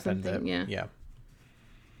fault that for happened. something, Yeah.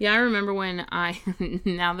 Yeah, I remember when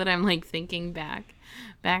now that I'm like thinking back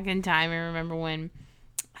in time, I remember when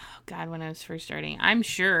I was first starting. I'm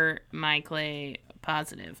sure my clay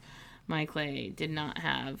did not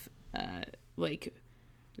have like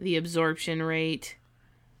the absorption rate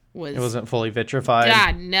was. It wasn't fully vitrified.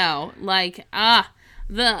 God, no. Like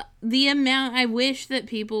the amount, I wish that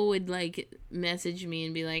people would like message me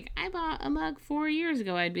and be like, I bought a mug 4 years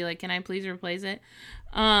ago. I'd be like, can I please replace it?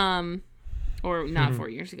 Or not 4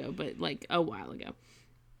 years ago, but like a while ago.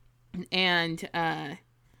 And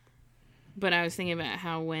but I was thinking about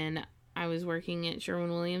how when I was working at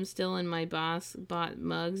Sherwin-Williams still, and my boss bought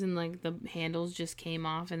mugs and like the handles just came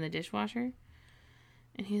off in the dishwasher.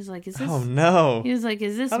 And he was like, is this... Oh, no. He was like,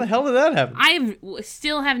 is this... How the hell did that happen? I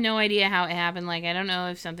still have no idea how it happened. Like, I don't know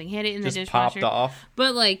if something hit it in the dishwasher. Just popped off?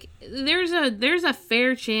 But, like, there's a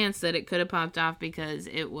fair chance that it could have popped off because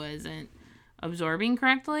it wasn't absorbing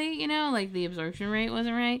correctly, like the absorption rate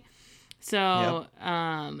wasn't right. So,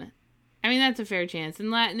 Yep. I mean, that's a fair chance. And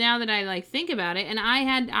now that I, like, think about it, and I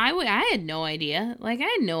had no idea. Like,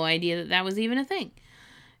 I had no idea that was even a thing,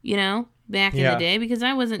 back in the day, because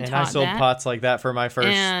I wasn't taught that. And I sold pots like that for my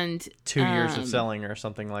first 2 years of um, selling or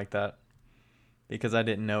something like that, because I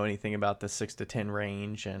didn't know anything about the 6 to 10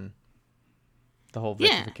 range and the whole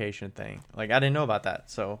vitrification thing. Like, I didn't know about that.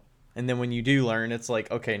 So, and then when you do learn, it's like,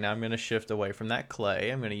 okay, now I'm going to shift away from that clay.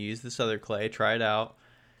 I'm going to use this other clay, try it out,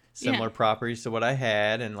 similar properties to what I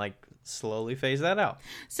had, and like slowly phase that out.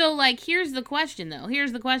 So, like, here's the question though,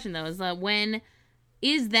 is that when...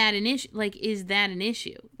 Is that an issue? Like, is that an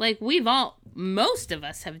issue? Like, most of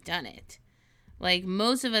us have done it. Like,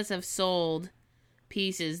 most of us have sold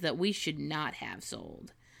pieces that we should not have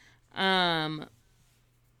sold.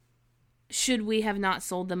 Should we have not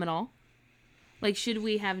sold them at all? Like, should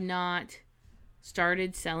we have not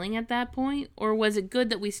started selling at that point? Or was it good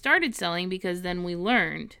that we started selling because then we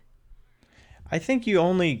learned? I think you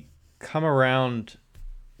only come around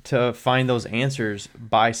to find those answers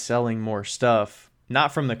by selling more stuff.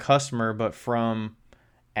 Not from the customer, but from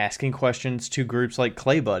asking questions to groups like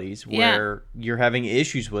Clay Buddies, where you're having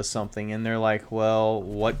issues with something and they're like, well,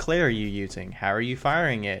 what clay are you using? How are you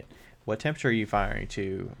firing it? What temperature are you firing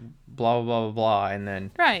to? Blah, blah, blah, blah. And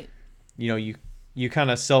then, you kind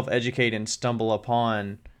of self-educate and stumble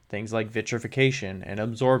upon things like vitrification and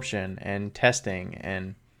absorption and testing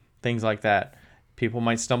and things like that. People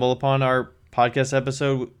might stumble upon our podcast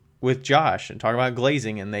episode with Josh and talk about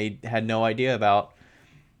glazing, and they had no idea about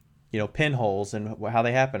pinholes and how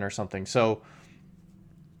they happen or something. So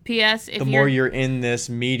P.S. The more you're in this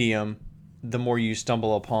medium, the more you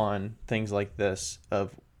stumble upon things like this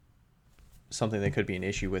of something that could be an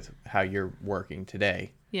issue with how you're working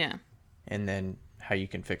today. Yeah. And then how you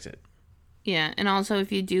can fix it. Yeah. And also,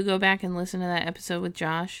 if you do go back and listen to that episode with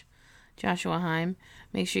Joshua Heim,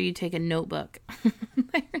 make sure you take a notebook.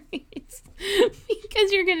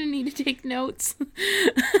 Because you're going to need to take notes.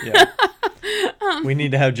 Yeah. We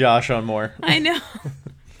need to have Josh on more. I know.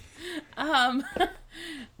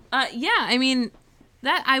 Yeah, I mean,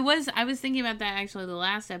 that I was thinking about that actually the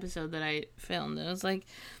last episode that I filmed. I was like,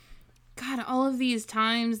 God, all of these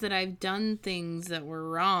times that I've done things that were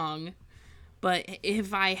wrong, but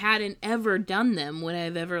if I hadn't ever done them, would I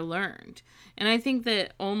have ever learned? And I think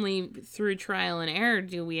that only through trial and error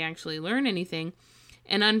do we actually learn anything.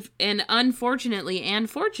 And unfortunately and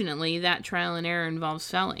fortunately, that trial and error involves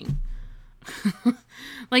failing.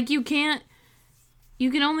 Like, you can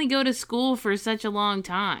only go to school for such a long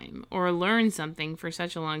time or learn something for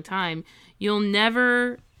such a long time. You'll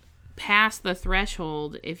never pass the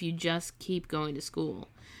threshold if you just keep going to school.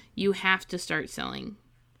 You have to start selling.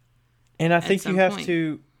 And I think you have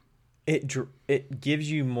to, it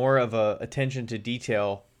gives you more of a attention to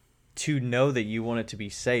detail to know that you want it to be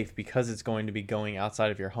safe, because it's going to be going outside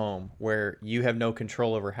of your home where you have no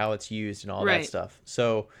control over how it's used and all that stuff.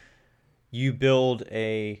 So you build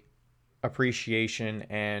a appreciation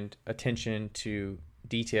and attention to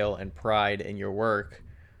detail and pride in your work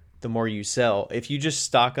the more you sell. If you just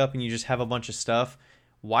stock up and you just have a bunch of stuff,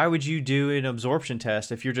 why would you do an absorption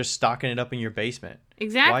test if you're just stocking it up in your basement?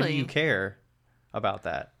 Exactly. Why do you care about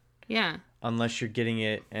that? Yeah. Unless you're getting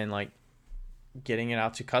it and like getting it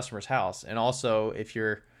out to customers' house. And also, if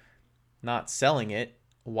you're not selling it,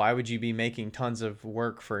 why would you be making tons of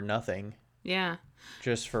work for nothing? Yeah.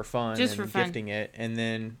 Just for fun Just and for fun. gifting it. And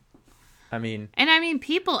then, I mean,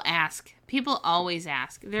 people ask. People always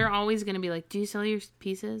ask. They're always going to be like, do you sell your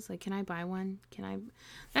pieces? Like, can I buy one?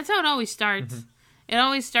 That's how it always starts. Mm-hmm. It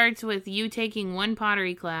always starts with you taking one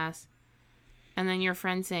pottery class and then your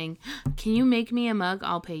friend saying, can you make me a mug?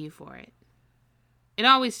 I'll pay you for it. It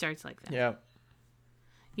always starts like that. yeah.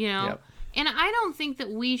 You know? Yep. And I don't think that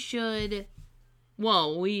we should,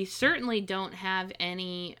 well, we certainly don't have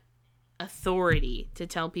any authority to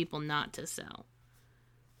tell people not to sell.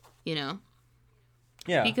 You know?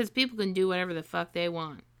 Yeah. Because people can do whatever the fuck they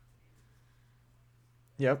want.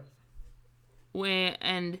 Yep.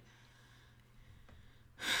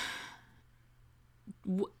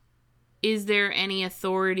 Is there any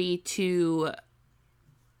authority to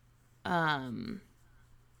guide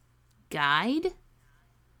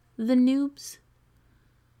the noobs?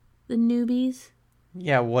 The newbies?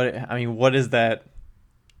 Yeah, what is that?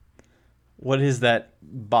 What is that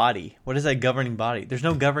body? What is that governing body? There's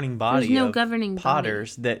no governing body. There's no of governing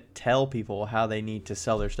potters that tell people how they need to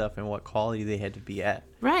sell their stuff and what quality they had to be at.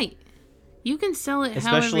 Right. You can sell it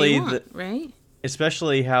Especially however you want, right?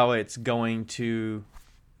 Especially how it's going to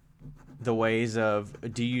the ways of,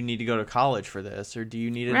 do you need to go to college for this, or do you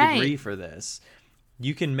need a degree for this?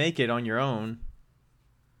 You can make it on your own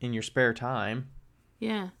in your spare time.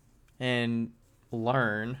 Yeah. And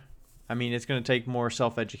learn. I mean, it's going to take more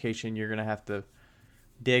self-education. You're going to have to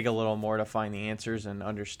dig a little more to find the answers and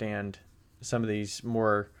understand some of these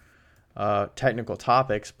more technical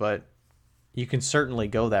topics, but you can certainly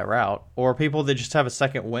go that route. Or people that just have a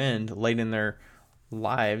second wind late in their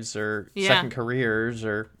lives or second careers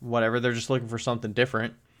or whatever. They're just looking for something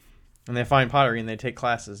different. And they find pottery and they take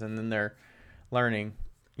classes and then they're learning.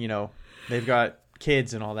 You know, they've got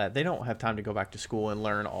kids and all that. They don't have time to go back to school and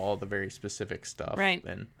learn all the very specific stuff. Right.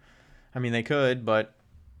 And I mean, they could, but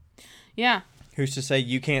yeah, who's to say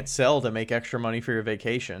you can't sell to make extra money for your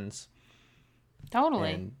vacations?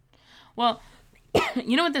 Totally. And well,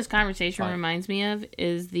 you know what this conversation reminds me of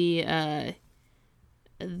is the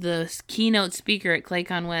keynote speaker at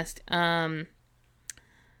ClayCon West. Oh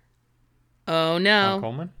no. Tom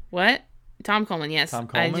Coleman? What? Tom Coleman, yes. Tom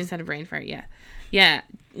Coleman? I just had a brain fart, yeah. Yeah,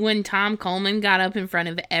 when Tom Coleman got up in front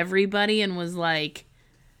of everybody and was like,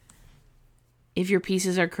 if your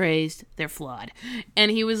pieces are crazed, they're flawed.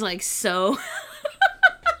 And he was like so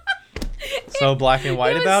black and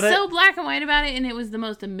white about it? So black and white about it, and it was the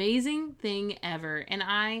most amazing thing ever. And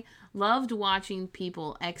I loved watching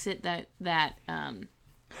people exit that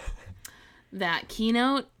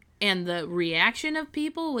keynote, and the reaction of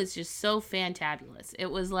people was just so fantabulous.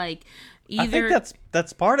 It was like I think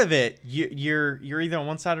that's part of it. You're either on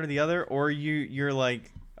one side or the other, or you're like,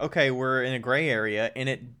 okay, we're in a gray area,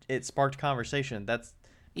 and it sparked conversation. That's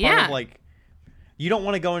part of, like, you don't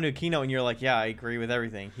want to go into a keynote and you're like, yeah, I agree with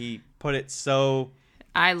everything. He put it so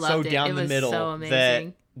down the middle so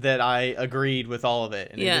amazing. that I agreed with all of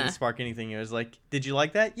it, and it didn't spark anything. It was like, did you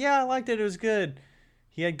like that? Yeah, I liked it. It was good.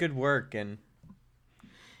 He had good work, and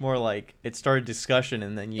more like it started discussion,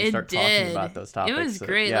 and then you start talking about those topics. It was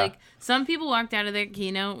great. Yeah. Like, some people walked out of their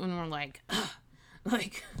keynote and were like,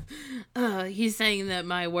 he's saying that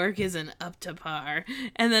my work isn't up to par.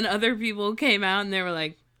 And then other people came out and they were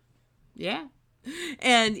like, yeah.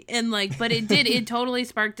 And like, but it totally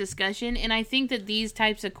sparked discussion. And I think that these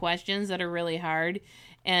types of questions that are really hard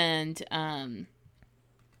and,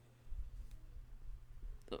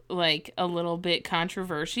 like a little bit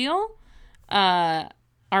controversial,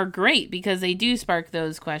 are great because they do spark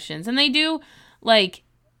those questions. And they do, like,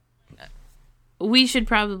 we should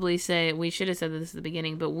probably say, we should have said this at the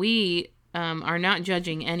beginning, but we are not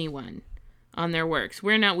judging anyone on their works.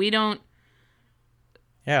 We don't.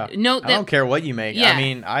 Yeah. Note that, I don't care what you make. Yeah. I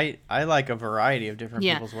mean, I like a variety of different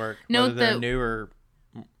people's work, whether they're new or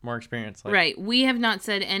more experienced. Like. Right. We have not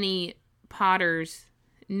said any potters'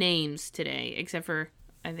 names today, except for,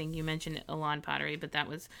 I think you mentioned Elan Pottery, but that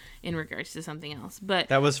was in regards to something else. But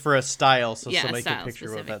that was for a style, so somebody style could picture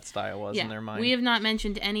specific. what that style was in their mind. We have not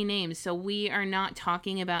mentioned any names, so we are not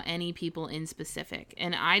talking about any people in specific.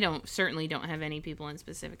 And I certainly don't have any people in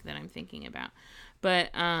specific that I'm thinking about.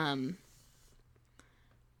 But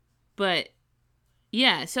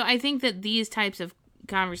yeah, so I think that these types of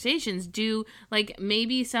conversations do, like,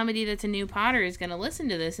 maybe somebody that's a new potter is going to listen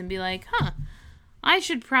to this and be like, huh, I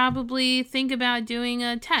should probably think about doing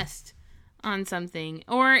a test on something.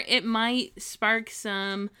 Or it might spark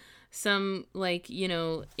some like,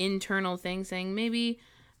 internal thing saying maybe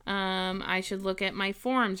I should look at my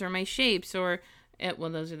forms or my shapes or, well,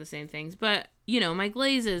 those are the same things, but, my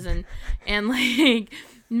glazes and like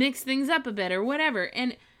mix things up a bit or whatever.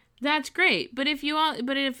 And that's great. But if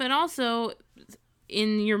it also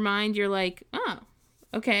in your mind, you're like, oh,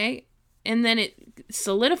 okay. And then it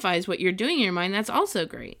solidifies what you're doing in your mind. That's also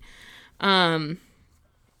great. Or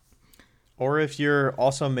if you're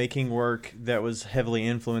also making work that was heavily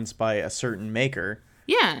influenced by a certain maker.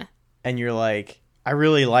 Yeah. And you're like, I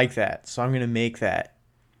really like that, so I'm going to make that.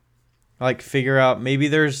 Like, figure out, maybe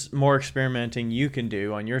there's more experimenting you can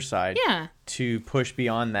do on your side. Yeah. To push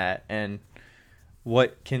beyond that, and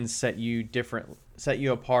what can set you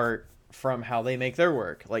apart from how they make their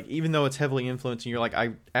work. Like, even though it's heavily influenced, and you're like,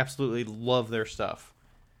 I absolutely love their stuff,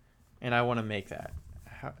 and I want to make that.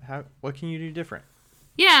 What can you do different?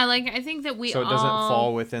 Yeah, like, I think that so it doesn't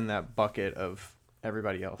fall within that bucket of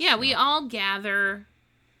everybody else. Yeah, we all gather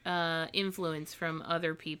influence from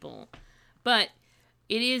other people, but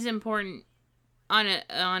it is important on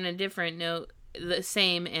a different note, the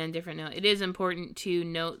same and different note. It is important to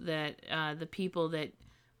note that the people that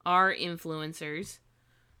are influencers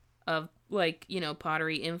of, like,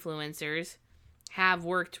 pottery influencers have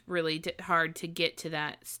worked really hard to get to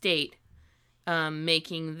that state,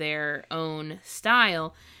 making their own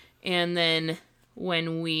style. And then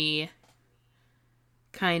when we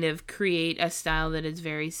kind of create a style that is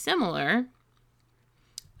very similar,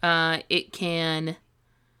 it can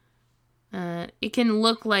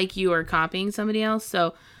look like you are copying somebody else.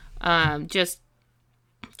 So just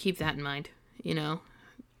keep that in mind.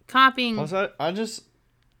 Copying. Also, I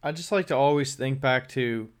just like to always think back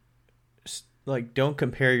to, like, don't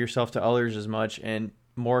compare yourself to others as much, and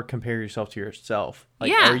more compare yourself to yourself.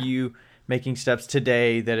 Like, yeah. Are you making steps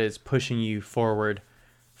today that is pushing you forward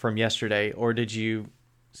from yesterday, or did you,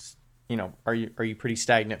 are you pretty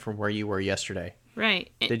stagnant from where you were yesterday?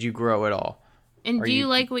 Right. Did you grow at all? And do you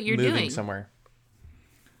like what you're moving doing somewhere?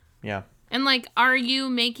 Yeah. And, like, are you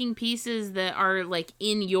making pieces that are, like,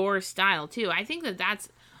 in your style too? I think that that's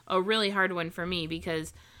a really hard one for me,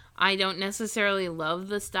 because I don't necessarily love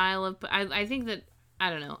the style of, I think that, I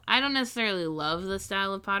don't know, I don't necessarily love the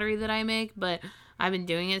style of pottery that I make, but I've been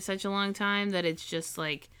doing it such a long time that it's just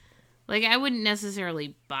like I wouldn't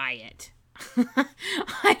necessarily buy it.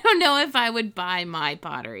 I don't know if I would buy my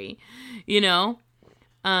pottery,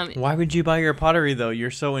 Why would you buy your pottery, though?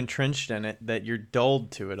 You're so entrenched in it that you're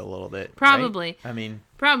dulled to it a little bit. Probably. Right? I mean,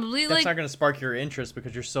 probably, that's like, not going to spark your interest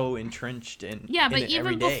because you're so entrenched in. Yeah, but in it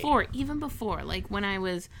every day. even before, like, when I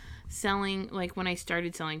was selling, like, when I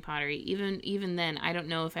started selling pottery, even then, I don't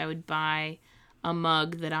know if I would buy a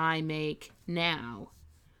mug that I make now,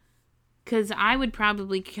 because I would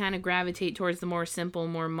probably kind of gravitate towards the more simple,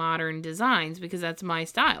 more modern designs, because that's my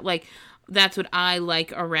style. Like, that's what I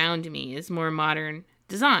like around me, is more modern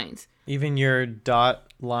designs. Even your dot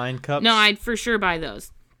line cups? No, I'd for sure buy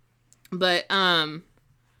those. But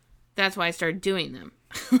that's why I started doing them.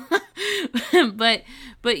 but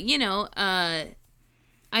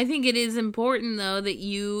I think it is important, though, that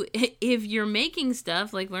you, if you're making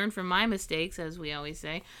stuff, like, learn from my mistakes, as we always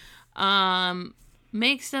say,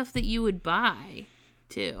 make stuff that you would buy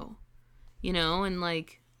too, and,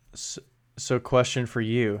 like. So question for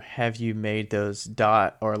you, have you made those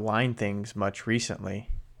dot or line things much recently,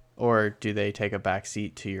 or do they take a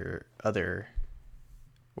backseat to your other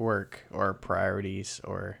work or priorities?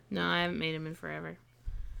 Or no, I haven't made them in forever.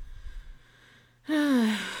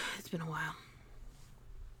 It's been a while.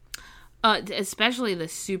 Especially the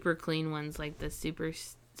super clean ones, like the super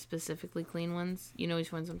specifically clean ones. You know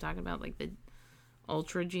which ones I'm talking about, like the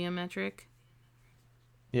ultra geometric.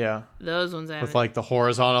 Yeah. Those ones I haven't. With, like, the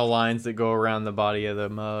horizontal lines that go around the body of the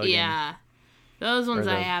mug. Yeah. Those ones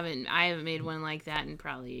I haven't made one like that in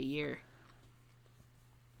probably a year.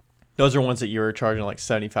 Those are ones that you were charging like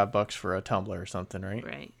 $75 for a tumbler or something, right?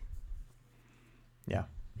 Right. Yeah.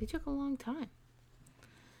 They took a long time.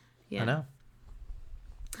 Yeah. I know.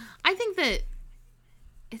 I think that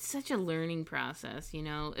it's such a learning process,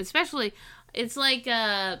 especially it's like,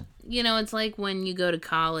 it's like when you go to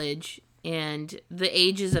college and the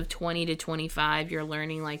ages of 20 to 25, you're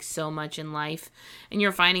learning, like, so much in life, and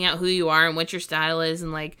you're finding out who you are and what your style is,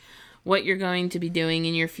 and, like, what you're going to be doing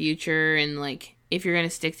in your future, and, like, if you're going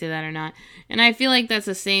to stick to that or not. And I feel like that's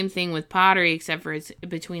the same thing with pottery, except for it's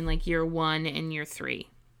between, like, year 1 and year 3.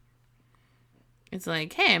 It's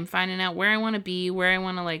like, hey, I'm finding out where I want to be, where I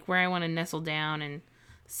want to nestle down and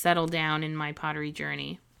settle down in my pottery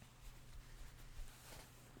journey.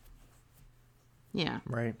 Yeah.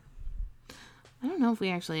 Right. I don't know if we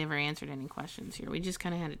actually ever answered any questions here. We just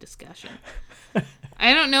kind of had a discussion.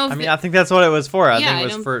 I don't know if... I think that's what it was for. I Yeah, think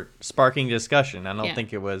it was for sparking discussion. I don't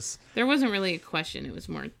think it was... There wasn't really a question. It was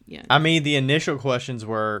more... Yeah. I mean, the initial questions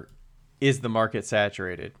were, is the market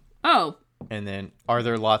saturated? Oh. And then, are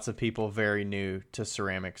there lots of people very new to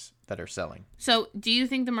ceramics that are selling? So, do you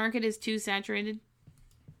think the market is too saturated?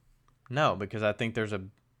 No, because I think there's a...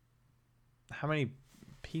 How many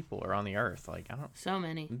people are on the earth? Like, I don't... So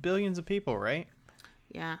many. Billions of people, right?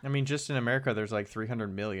 Yeah. I mean, just in America, there's like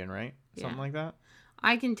 300 million, right? Something like that?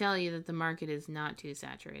 I can tell you that the market is not too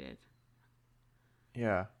saturated.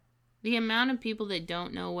 Yeah. The amount of people that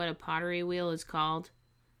don't know what a pottery wheel is called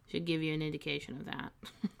should give you an indication of that.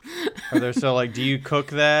 Are there so like, do you cook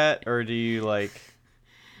that or do you like,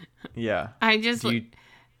 yeah? I just, do you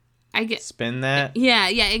I get spin that? Yeah,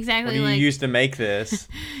 exactly. Or do you use to make this?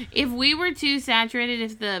 If we were too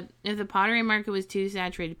saturated, if the pottery market was too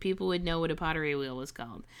saturated, people would know what a pottery wheel was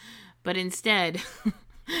called. But instead,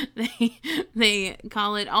 they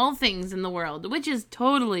call it all things in the world, which is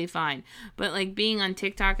totally fine. But like being on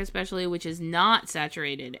TikTok especially, which is not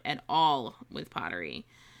saturated at all with pottery,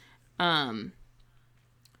 there's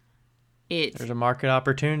a market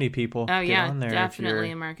opportunity, people. Oh, Get yeah, on there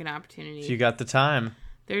definitely a market opportunity. If you got the time.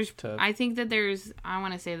 I think that I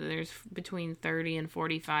want to say that there's between 30 and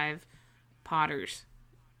 45 potters.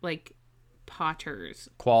 Like, potters.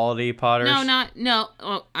 Quality potters? No.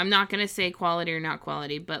 Oh, I'm not going to say quality or not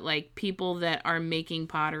quality, but like people that are making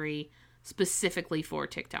pottery specifically for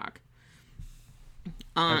TikTok.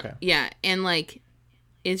 Okay. Yeah, and like,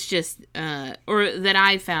 it's just, or that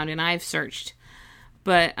I've found and I've searched.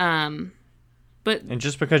 But and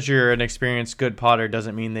just because you're an experienced good potter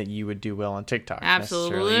doesn't mean that you would do well on TikTok.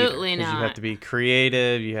 Absolutely not. You have to be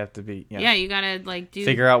creative. You have to be you gotta like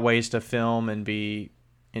figure out ways to film and be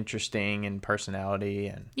interesting and personality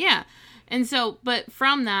and and so. But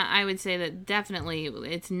from that, I would say that definitely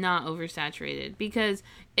it's not oversaturated because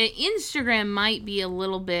Instagram might be a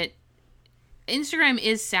little bit. Instagram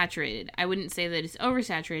is saturated. I wouldn't say that it's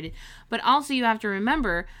oversaturated, but also you have to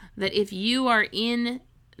remember that if you are in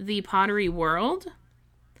the pottery world,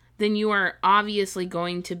 then you are obviously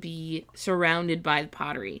going to be surrounded by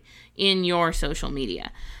pottery in your social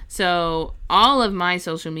media. So all of my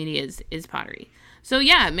social media is pottery. So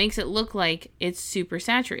yeah, it makes it look like it's super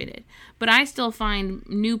saturated, but I still find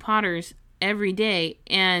new potters every day,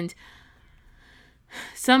 and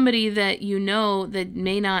somebody that you know that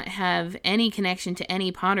may not have any connection to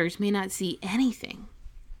any potters may not see anything.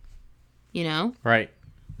 You know? Right.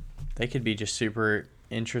 They could be just super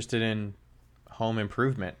interested in home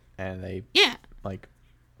improvement and they like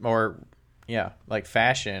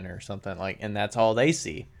fashion or something like, and that's all they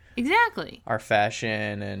see. Exactly. Are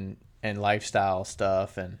fashion and lifestyle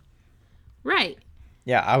stuff and right.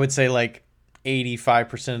 Yeah, I would say like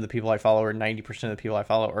 85% of the people I follow or 90% of the people I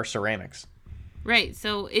follow are ceramics. Right.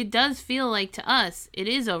 So it does feel like to us it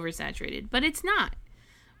is oversaturated, but it's not.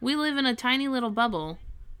 We live in a tiny little bubble.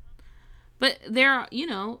 But there are,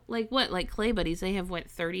 like Clay Buddies, they have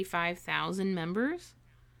 35,000 members?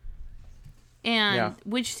 And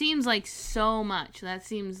which seems like so much. That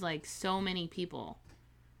seems like so many people.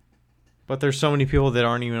 But there's so many people that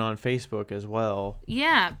aren't even on Facebook as well.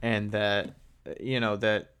 Yeah. And that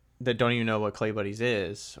that don't even know what Clay Buddies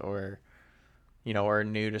is or are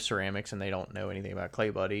new to ceramics and they don't know anything about Clay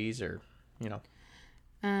Buddies or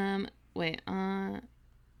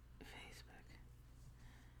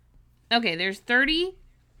Okay, there's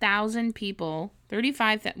 30,000 people,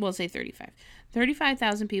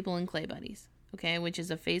 35,000 people in Clay Buddies, okay, which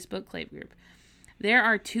is a Facebook clay group. There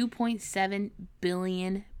are 2.7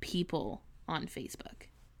 billion people on Facebook.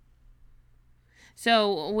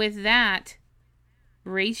 So with that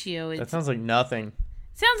ratio, that sounds like nothing.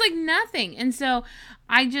 Sounds like nothing. And so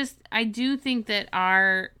I do think that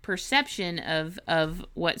our perception of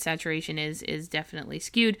what saturation is definitely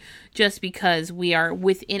skewed just because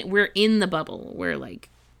we're in the bubble. We're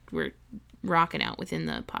rocking out within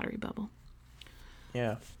the pottery bubble.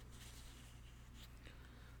 Yeah.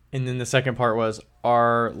 And then the second part was,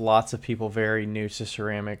 are lots of people very new to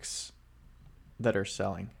ceramics that are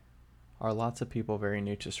selling? Are lots of people very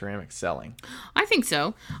new to ceramics selling? I think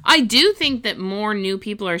so. I do think that more new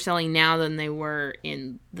people are selling now than they were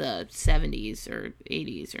in the 70s or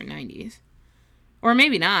 80s or 90s. Or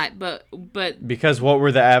maybe not, but because what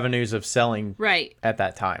were the avenues of selling right at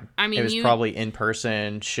that time? I mean, it was probably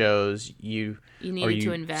in-person shows. You needed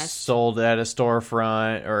to invest. Sold at a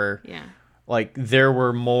storefront or like there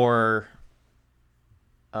were more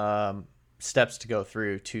steps to go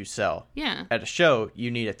through to sell. Yeah. At a show, you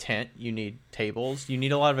need a tent, you need tables, you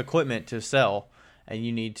need a lot of equipment to sell. and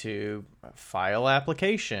you need to file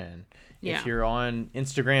application. Yeah. If you're on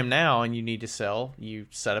Instagram now and you need to sell, you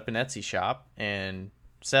set up an Etsy shop and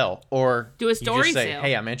sell. Or do a you story just say, sale.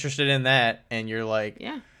 hey, I'm interested in that. And you're like,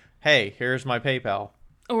 Yeah. hey, here's my PayPal.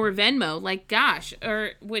 Or Venmo, like, gosh.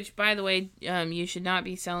 Or, which, by the way, you should not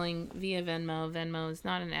be selling via Venmo. Venmo is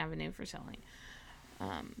not an avenue for selling.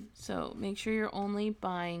 So make sure you're only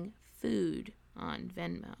buying food on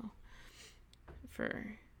Venmo.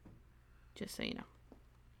 Just so you know.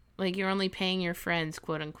 Like, you're only paying your friends,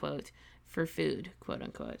 quote unquote, for food, quote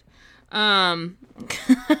unquote.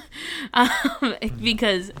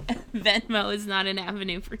 Because Venmo is not an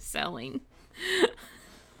avenue for selling.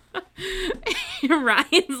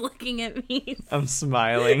 Ryan's looking at me. I'm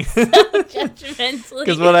smiling. So judgmentally.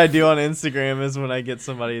 Because what I do on Instagram is when I get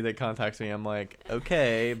somebody that contacts me, I'm like,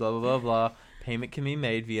 okay, blah, blah, blah, blah. Payment can be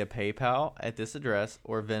made via PayPal at this address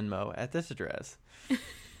or Venmo at this address.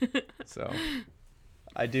 So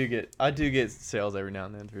I do get sales every now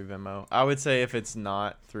and then through Venmo. I would say if it's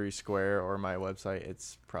not through Square or my website,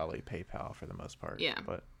 it's probably PayPal for the most part. Yeah.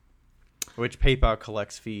 But which PayPal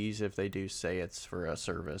collects fees if they do say it's for a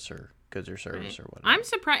service or goods or service or whatever. I'm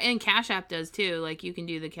surprised, and Cash App does too. Like, you can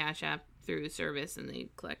do the Cash App through service and they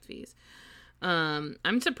collect fees.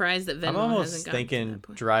 I'm surprised that Venmo I'm almost hasn't gotten to thinking that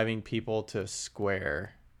point. driving people to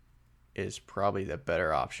Square is probably the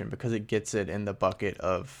better option because it gets it in the bucket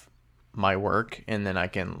of my work, and then I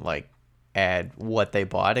can like add what they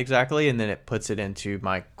bought exactly, and then it puts it into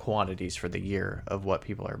my quantities for the year of what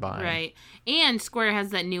people are buying. Right. And Square has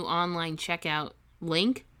that new online checkout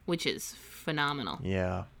link, which is phenomenal.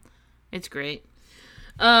 Yeah. It's great.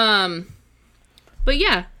 But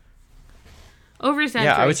yeah. Oversaturation.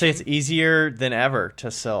 Yeah, I would say it's easier than ever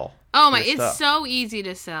to sell. Oh my, your it's stuff. so easy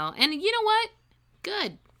to sell. And you know what?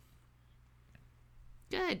 Good.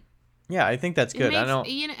 Yeah, I think that's good. I don't.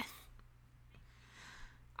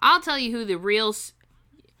 I'll tell you who the real.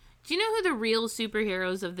 Do you know who the real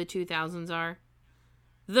superheroes of the 2000s are?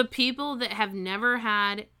 The people that have never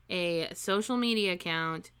had a social media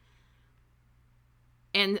account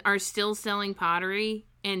and are still selling pottery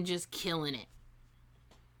and just killing it.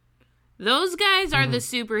 Those guys are the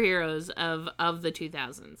superheroes of the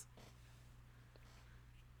 2000s.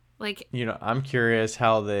 Like, I'm curious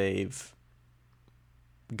how they've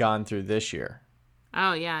gone through this year.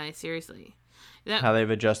 oh yeah, seriously. How they've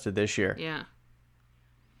adjusted this year. Yeah.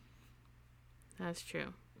 That's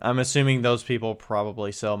true. I'm assuming those people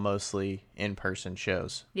probably sell mostly in-person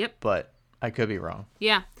shows. Yep. But I could be wrong.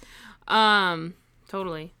 Yeah.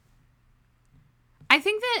 Totally. I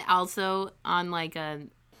think that also on like a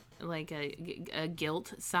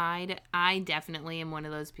guilt side, I definitely am one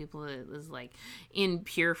of those people that is like in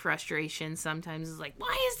pure frustration sometimes is like,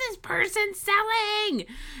 why is this person selling?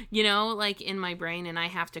 Like in my brain, and I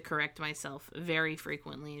have to correct myself very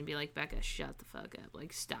frequently and be like, Becca, shut the fuck up.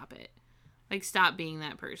 Like, stop it. Like, stop being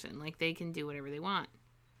that person. Like, they can do whatever they want.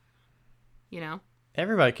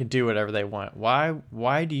 Everybody can do whatever they want.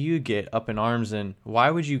 Why do you get up in arms, and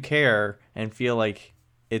why would you care and feel like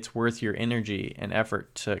it's worth your energy and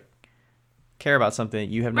effort to care about something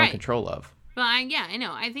that you have no control of? Well, I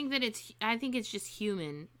know. I think it's just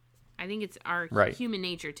human. I think it's our human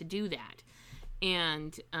nature to do that.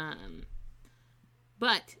 And,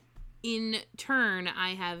 but in turn,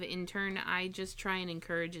 I just try and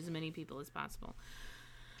encourage as many people as possible.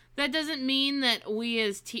 That doesn't mean that we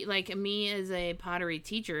as like me as a pottery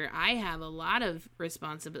teacher, I have a lot of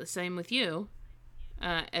responsibility. Same with you.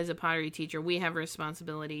 As a pottery teacher, we have a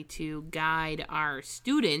responsibility to guide our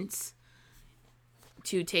students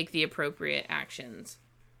to take the appropriate actions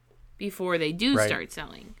before they do start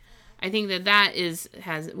selling. I think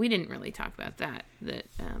that we didn't really talk about that.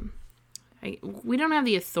 We don't have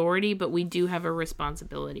the authority, but we do have a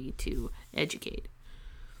responsibility to educate.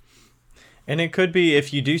 And it could be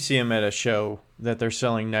if you do see them at a show that they're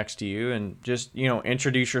selling next to you, and just,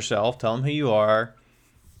 introduce yourself, tell them who you are,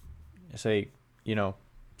 say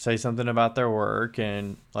something about their work,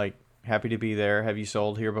 and like, happy to be there. Have you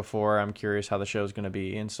sold here before? I'm curious how the show's going to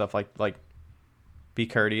be, and stuff like, be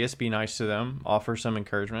courteous, be nice to them, offer some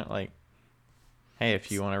encouragement. Like, hey,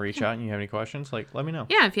 if you want to reach out and you have any questions, like, let me know.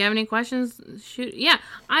 Yeah. If you have any questions, shoot. Yeah.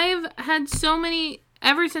 I've had so many,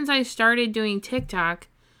 ever since I started doing TikTok,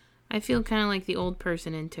 I feel kind of like the old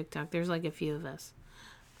person in TikTok. There's like a few of us.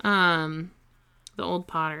 The old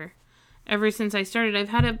potter. Ever since I started, I've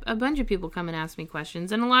had a bunch of people come and ask me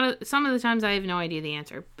questions, and some of the times I have no idea the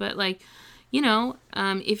answer. But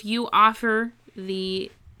if you offer the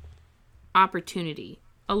opportunity,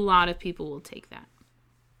 a lot of people will take that.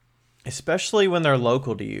 Especially when they're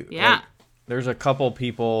local to you. Yeah. Like, there's a couple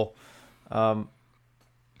people,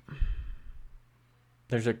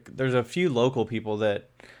 there's a few local people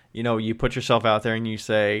that, you know, you put yourself out there and you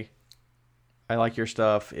say, I like your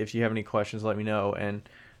stuff. If you have any questions, let me know. And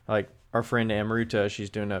like our friend Amruta,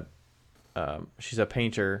 she's a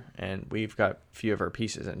painter, and we've got a few of her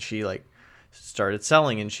pieces, and she like started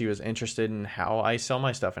selling, and she was interested in how I sell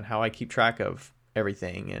my stuff and how I keep track of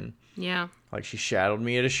everything. And Yeah. like she shadowed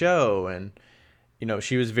me at a show, and you know,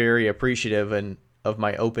 she was very appreciative and of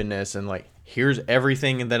my openness, and like, here's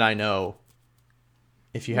everything that I know.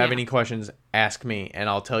 If you have any questions, ask me and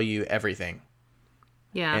I'll tell you everything.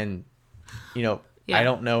 Yeah. And you know, I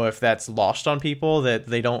don't know if that's lost on people, that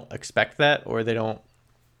they don't expect that, or they don't,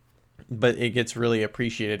 but it gets really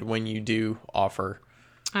appreciated when you do offer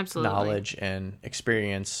Absolutely knowledge and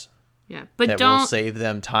experience. Yeah. But that don't will save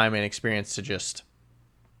them time and experience to just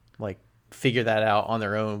like figure that out on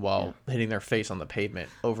their own while hitting their face on the pavement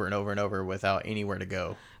over and over and over without anywhere to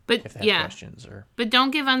go. But if they have questions but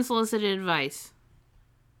don't give unsolicited advice.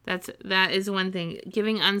 That is one thing.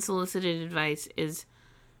 Giving unsolicited advice is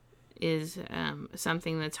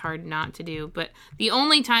something that's hard not to do. But the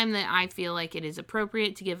only time that I feel like it is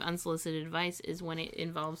appropriate to give unsolicited advice is when it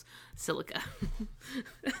involves silica.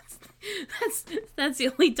 that's the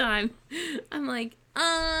only time I'm like,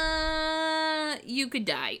 you could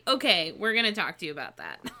die. Okay, we're gonna talk to you about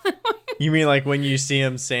that. You mean like when you see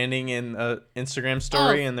them standing in an Instagram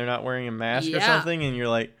story and they're not wearing a mask or something, and you're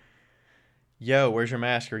like, yo, where's your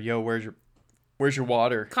mask? Or yo, where's your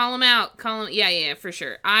water? Call them out. Yeah, for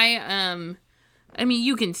sure. I mean,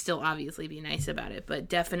 you can still obviously be nice about it, but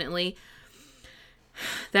definitely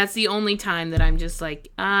that's the only time that I'm just like,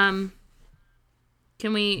 can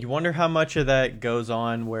we... You wonder how much of that goes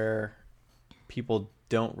on where people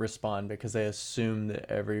don't respond because they assume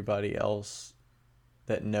that everybody else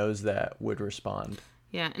that knows that would respond.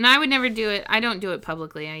 Yeah, and I would never do it. I don't do it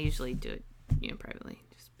publicly. I usually do it, privately.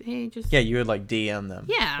 Yeah, you would like DM them.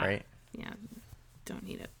 Yeah. Right? Yeah. Don't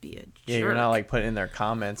need to be a jerk. Yeah, you're not like putting in their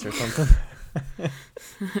comments or something.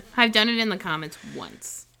 I've done it in the comments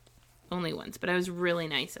once. Only once, but I was really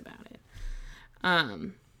nice about it.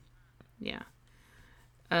 Yeah.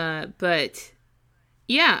 But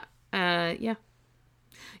yeah. Yeah.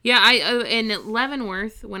 Yeah, in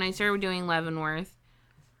Leavenworth, when I started doing Leavenworth,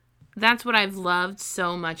 that's what I've loved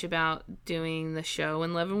so much about doing the show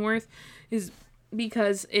in Leavenworth, is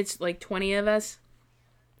because it's like 20 of us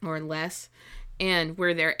or less, and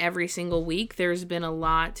we're there every single week. There's been a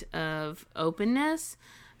lot of openness.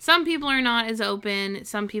 Some people are not as open.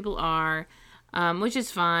 Some people are, which is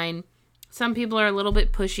fine. Some people are a little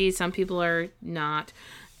bit pushy. Some people are not.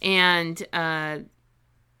 And,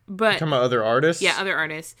 but... Talking about other artists? Yeah, other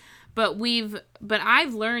artists. But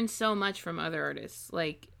I've learned so much from other artists,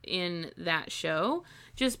 like, in that show,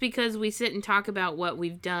 just because we sit and talk about what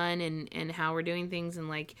we've done and how we're doing things, and,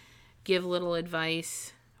 like, give little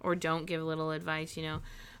advice, or don't give little advice,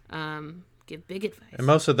 give big advice. And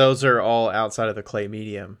most of those are all outside of the clay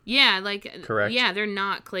medium. Yeah, like... Correct? Yeah, they're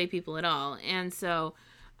not clay people at all. And so,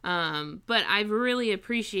 but I've really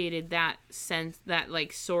appreciated that sense, that,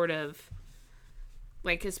 like, sort of...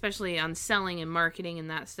 Like, especially on selling and marketing and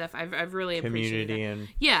that stuff, I've really appreciated community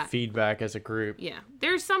and feedback as a group. Yeah.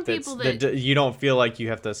 There's some people that you don't feel like you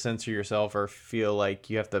have to censor yourself or feel like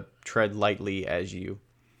you have to tread lightly as you...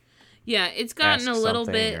 Yeah, it's gotten a little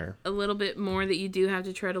bit more that you do have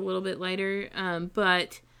to tread a little bit lighter.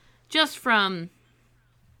 But just from,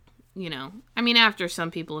 I mean, after some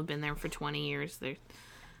people have been there for 20 years,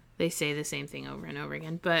 they say the same thing over and over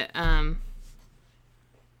again. But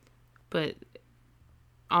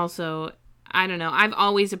also, I don't know. I've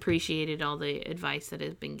always appreciated all the advice that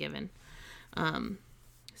has been given.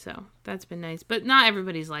 So that's been nice. But not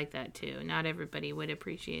everybody's like that, too. Not everybody would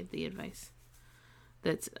appreciate the advice.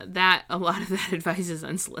 A lot of that advice is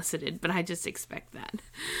unsolicited, but I just expect that.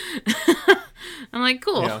 I'm like,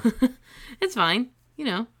 cool. Yeah. It's fine.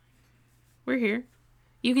 We're here.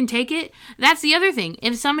 You can take it. That's the other thing.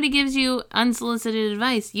 If somebody gives you unsolicited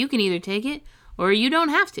advice, you can either take it or you don't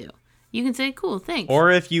have to. You can say, cool, thanks.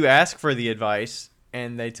 Or if you ask for the advice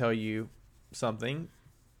and they tell you something,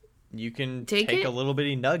 you can take a little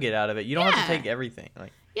bitty nugget out of it. You don't have to take everything.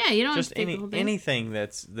 Like, yeah, you don't just have to take the whole thing. Anything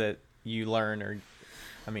that you learn, or,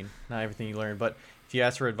 I mean, not everything you learn, but if you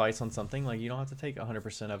ask for advice on something, like, you don't have to take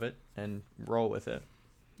 100% of it and roll with it.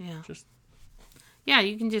 Yeah. Yeah,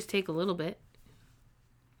 you can just take a little bit.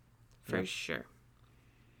 For sure.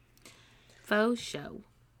 Faux show.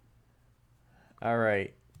 All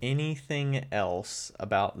right. Anything else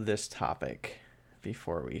about this topic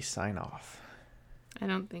before we sign off? I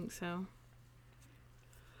don't think so.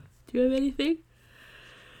 Do you have anything?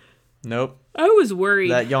 Nope. I was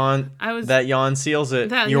worried. That yawn seals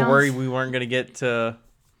it. You're worried we weren't going to get to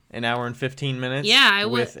an hour and 15 minutes? Yeah,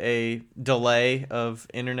 with a delay of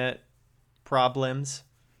internet problems.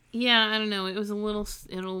 Yeah, I don't know. It was a little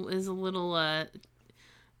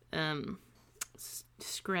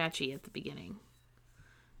scratchy at the beginning.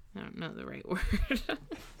 I don't know the right word.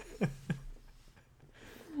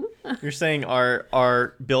 You're saying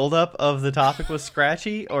our buildup of the topic was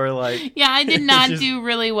scratchy, or like? Yeah, I did not do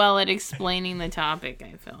really well at explaining the topic,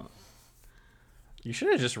 I felt. You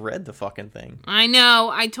should have just read the fucking thing. I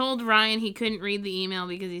know. I told Ryan he couldn't read the email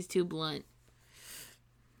because he's too blunt.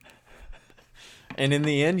 And in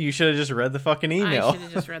the end, you should have just read the fucking email. I should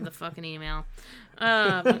have just read the fucking email.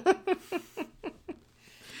 I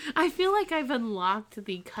feel like I've unlocked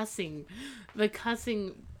the cussing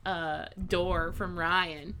door from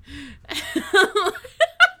Ryan.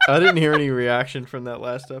 I didn't hear any reaction from that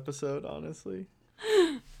last episode, honestly.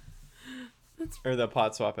 Or the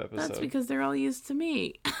pot swap episode. That's because they're all used to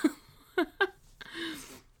me.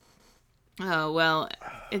 Oh, well,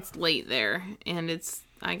 it's late there, and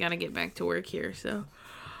I gotta get back to work here, so.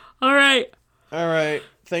 All right.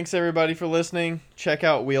 Thanks, everybody, for listening. Check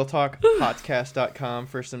out wheeltalkpodcast.com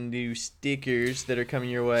for some new stickers that are coming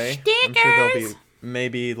your way. Stickers! I'm sure they'll be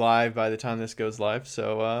maybe live by the time this goes live,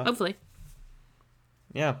 so. Hopefully.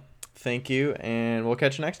 Yeah. Thank you, and we'll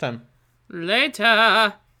catch you next time.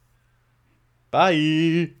 Later.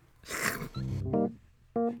 Bye.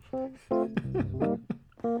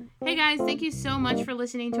 Hey guys, thank you so much for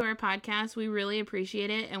listening to our podcast. We really appreciate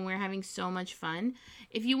it, and we're having so much fun.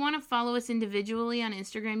 If you want to follow us individually on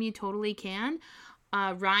Instagram, you totally can.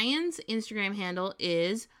 Ryan's Instagram handle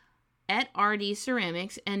is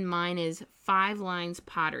 @RDCeramics, and mine is 5 Lines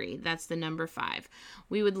Pottery. That's the number 5.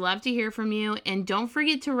 We would love to hear from you, and don't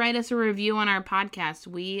forget to write us a review on our podcast.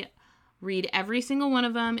 We read every single one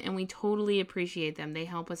of them, and we totally appreciate them. They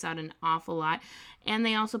help us out an awful lot, and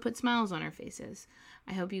they also put smiles on our faces.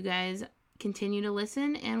 I hope you guys continue to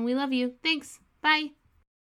listen, and we love you. Thanks. Bye.